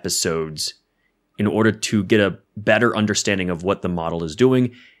 test episodes in order to get a better understanding of what the model is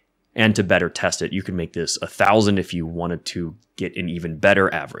doing and to better test it. You can make this 1,000 if you wanted to get an even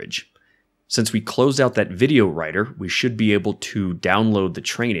better average. Since we closed out that video writer, we should be able to download the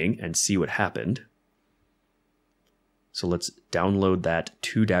training and see what happened. So let's download that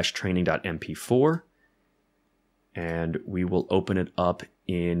 2-training.mp4 and we will open it up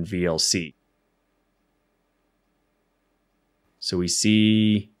in VLC. So we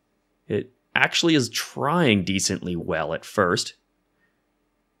see it actually is trying decently well at first.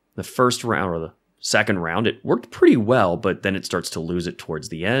 The first round, or the second round, it worked pretty well, but then it starts to lose it towards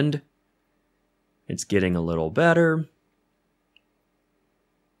the end. It's getting a little better.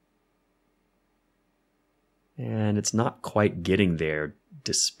 And it's not quite getting there,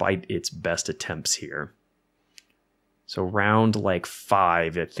 despite its best attempts here. So round like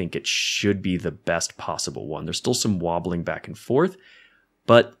 5, I think it should be the best possible one. There's still some wobbling back and forth,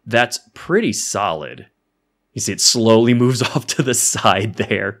 but that's pretty solid. You see it slowly moves off to the side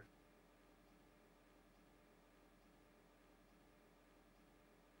there.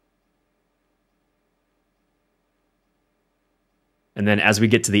 And then as we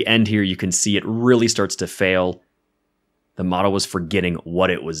get to the end here, you can see it really starts to fail. The model was forgetting what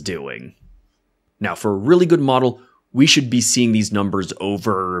it was doing. Now, for a really good model, we should be seeing these numbers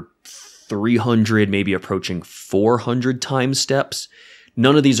over 300, maybe approaching 400 time steps.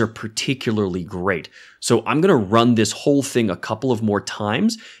 None of these are particularly great. So I'm going to run this whole thing a couple of more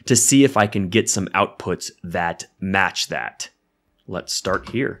times to see if I can get some outputs that match that. Let's start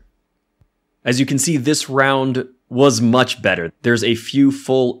here. As you can see, this round was much better. There's a few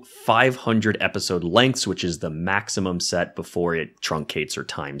full 500 episode lengths, which is the maximum set before it truncates or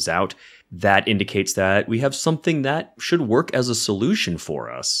times out. That indicates that we have something that should work as a solution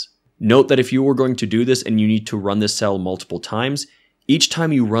for us. Note that if you were going to do this and you need to run this cell multiple times, each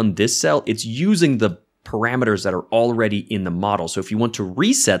time you run this cell, it's using the parameters that are already in the model. So if you want to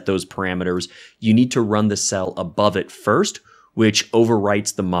reset those parameters, you need to run the cell above it first, which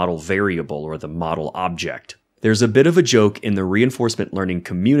overwrites the model variable or the model object. There's a bit of a joke in the reinforcement learning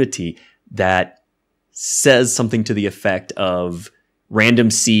community that says something to the effect of random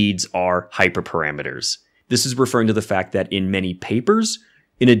seeds are hyperparameters. This is referring to the fact that in many papers,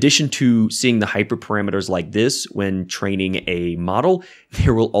 in addition to seeing the hyperparameters like this when training a model,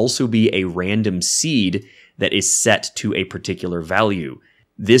 there will also be a random seed that is set to a particular value.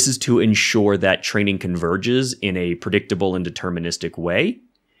 This is to ensure that training converges in a predictable and deterministic way,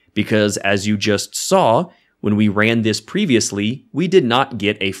 because as you just saw, when we ran this previously, we did not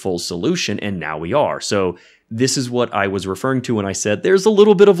get a full solution, and now we are. So this is what I was referring to when I said there's a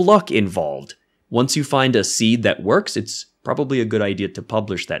little bit of luck involved. Once you find a seed that works, it's probably a good idea to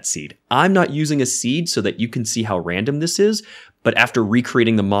publish that seed. I'm not using a seed so that you can see how random this is, but after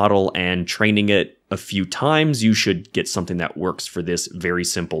recreating the model and training it a few times, you should get something that works for this very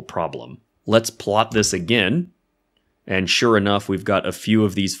simple problem. Let's plot this again And sure enough, we've got a few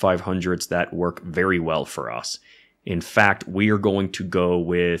of these 500s that work very well for us. In fact, we are going to go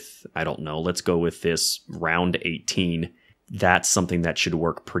with, I don't know, let's go with this round 18. That's something that should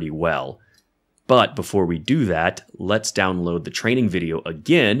work pretty well. But before we do that, let's download the training video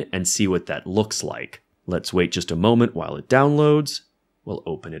again and see what that looks like. Let's wait just a moment while it downloads. We'll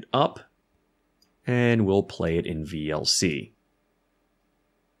open it up and we'll play it in VLC.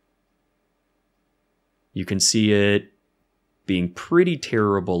 You can see it being pretty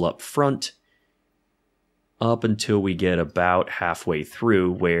terrible up front up until we get about halfway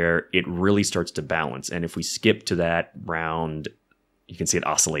through where it really starts to balance. And if we skip to that round, you can see it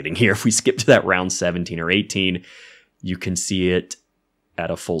oscillating here. If we skip to that round 17 or 18, you can see it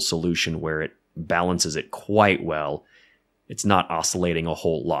at a full solution where it balances it quite well. It's not oscillating a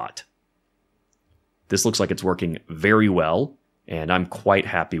whole lot. This looks like it's working very well, and I'm quite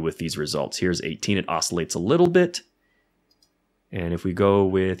happy with these results. Here's 18. It oscillates a little bit. And if we go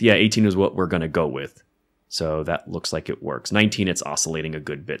with, 18 is what we're going to go with. So that looks like it works. 19, it's oscillating a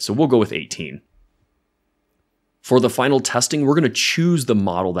good bit. So we'll go with 18. For the final testing, we're going to choose the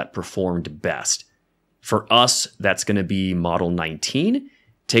model that performed best. For us, that's going to be model 19.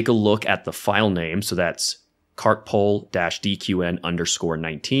 Take a look at the file name. So that's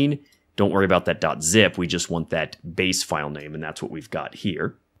cartpole-dqn_19. Don't worry about that .zip. We just want that base file name, and that's what we've got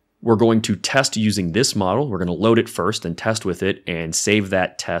here. We're going to test using this model. We're going to load it first and test with it and save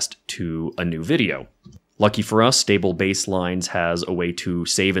that test to a new video. Lucky for us, Stable Baselines has a way to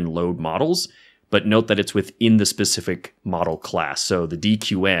save and load models, but note that it's within the specific model class. So the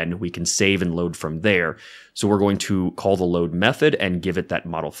DQN, we can save and load from there. So we're going to call the load method and give it that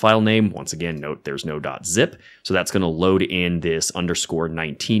model file name. Once again, note there's no .zip. So that's going to load in this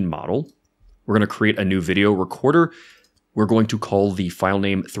 _19 model. We're going to create a new video recorder. We're going to call the file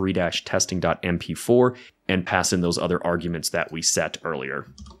name 3-testing.mp4 and pass in those other arguments that we set earlier.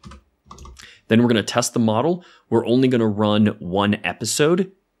 Then we're going to test the model. We're only going to run one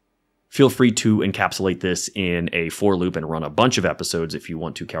episode. Feel free to encapsulate this in a for loop and run a bunch of episodes if you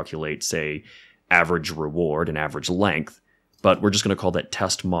want to calculate, say, average reward and average length. But we're just going to call that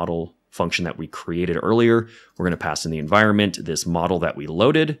test model function that we created earlier. We're going to pass in the environment, this model that we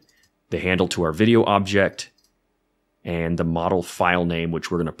loaded, the handle to our video object, and the model file name, which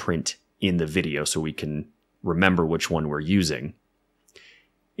we're going to print in the video so we can remember which one we're using.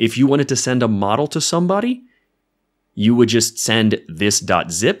 If you wanted to send a model to somebody, you would just send this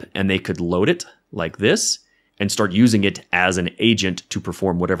 .zip and they could load it like this and start using it as an agent to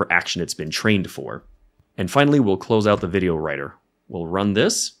perform whatever action it's been trained for. And finally, we'll close out the video writer. We'll run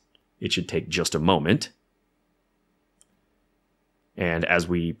this. It should take just a moment. And as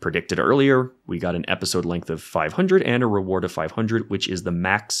we predicted earlier, we got an episode length of 500 and a reward of 500, which is the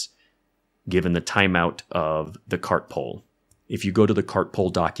max given the timeout of the cart pole. If you go to the cart pole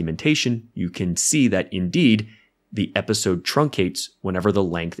documentation, you can see that indeed the episode truncates whenever the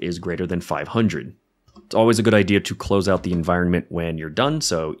length is greater than 500. It's always a good idea to close out the environment when you're done,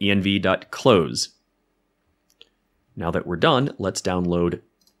 so env.close. Now that we're done, let's download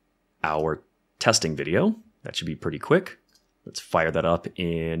our testing video. That should be pretty quick. Let's fire that up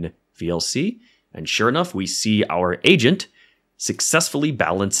in VLC, and sure enough, we see our agent successfully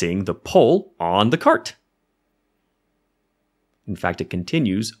balancing the pole on the cart. In fact, it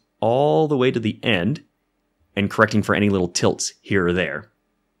continues all the way to the end and correcting for any little tilts here or there.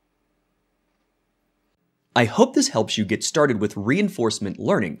 I hope this helps you get started with reinforcement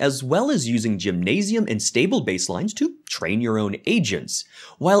learning, as well as using Gymnasium and Stable Baselines to train your own agents.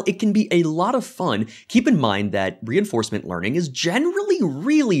 While it can be a lot of fun, keep in mind that reinforcement learning is generally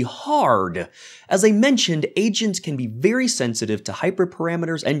really hard. As I mentioned, agents can be very sensitive to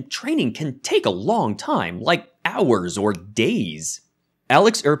hyperparameters, and training can take a long time, like hours or days.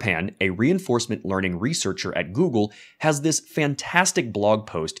 Alex Erpan, a reinforcement learning researcher at Google, has this fantastic blog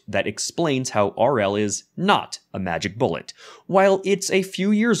post that explains how RL is not a magic bullet. While it's a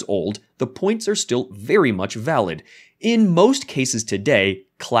few years old, the points are still very much valid. In most cases today,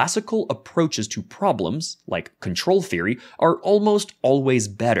 classical approaches to problems, like control theory, are almost always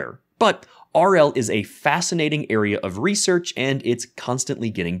better. But RL is a fascinating area of research, and it's constantly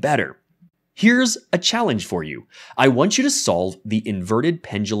getting better. Here's a challenge for you. I want you to solve the inverted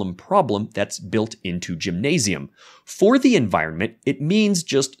pendulum problem that's built into Gymnasium. For the environment, it means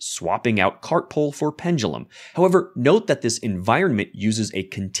just swapping out cart pole for pendulum. However, note that this environment uses a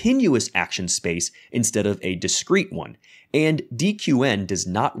continuous action space instead of a discrete one, and DQN does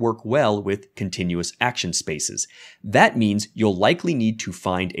not work well with continuous action spaces. That means you'll likely need to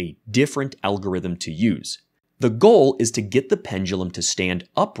find a different algorithm to use. The goal is to get the pendulum to stand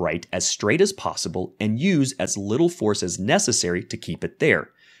upright as straight as possible and use as little force as necessary to keep it there.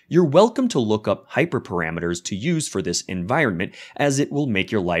 You're welcome to look up hyperparameters to use for this environment, as it will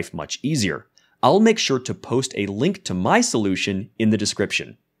make your life much easier. I'll make sure to post a link to my solution in the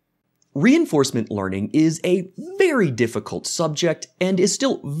description. Reinforcement learning is a very difficult subject and is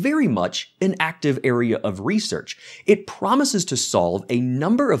still very much an active area of research. It promises to solve a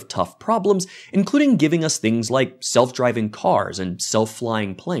number of tough problems, including giving us things like self-driving cars and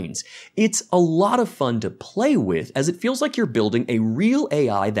self-flying planes. It's a lot of fun to play with, as it feels like you're building a real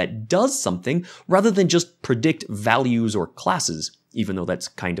AI that does something rather than just predict values or classes, even though that's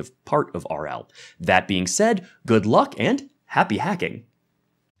kind of part of RL. That being said, good luck and happy hacking!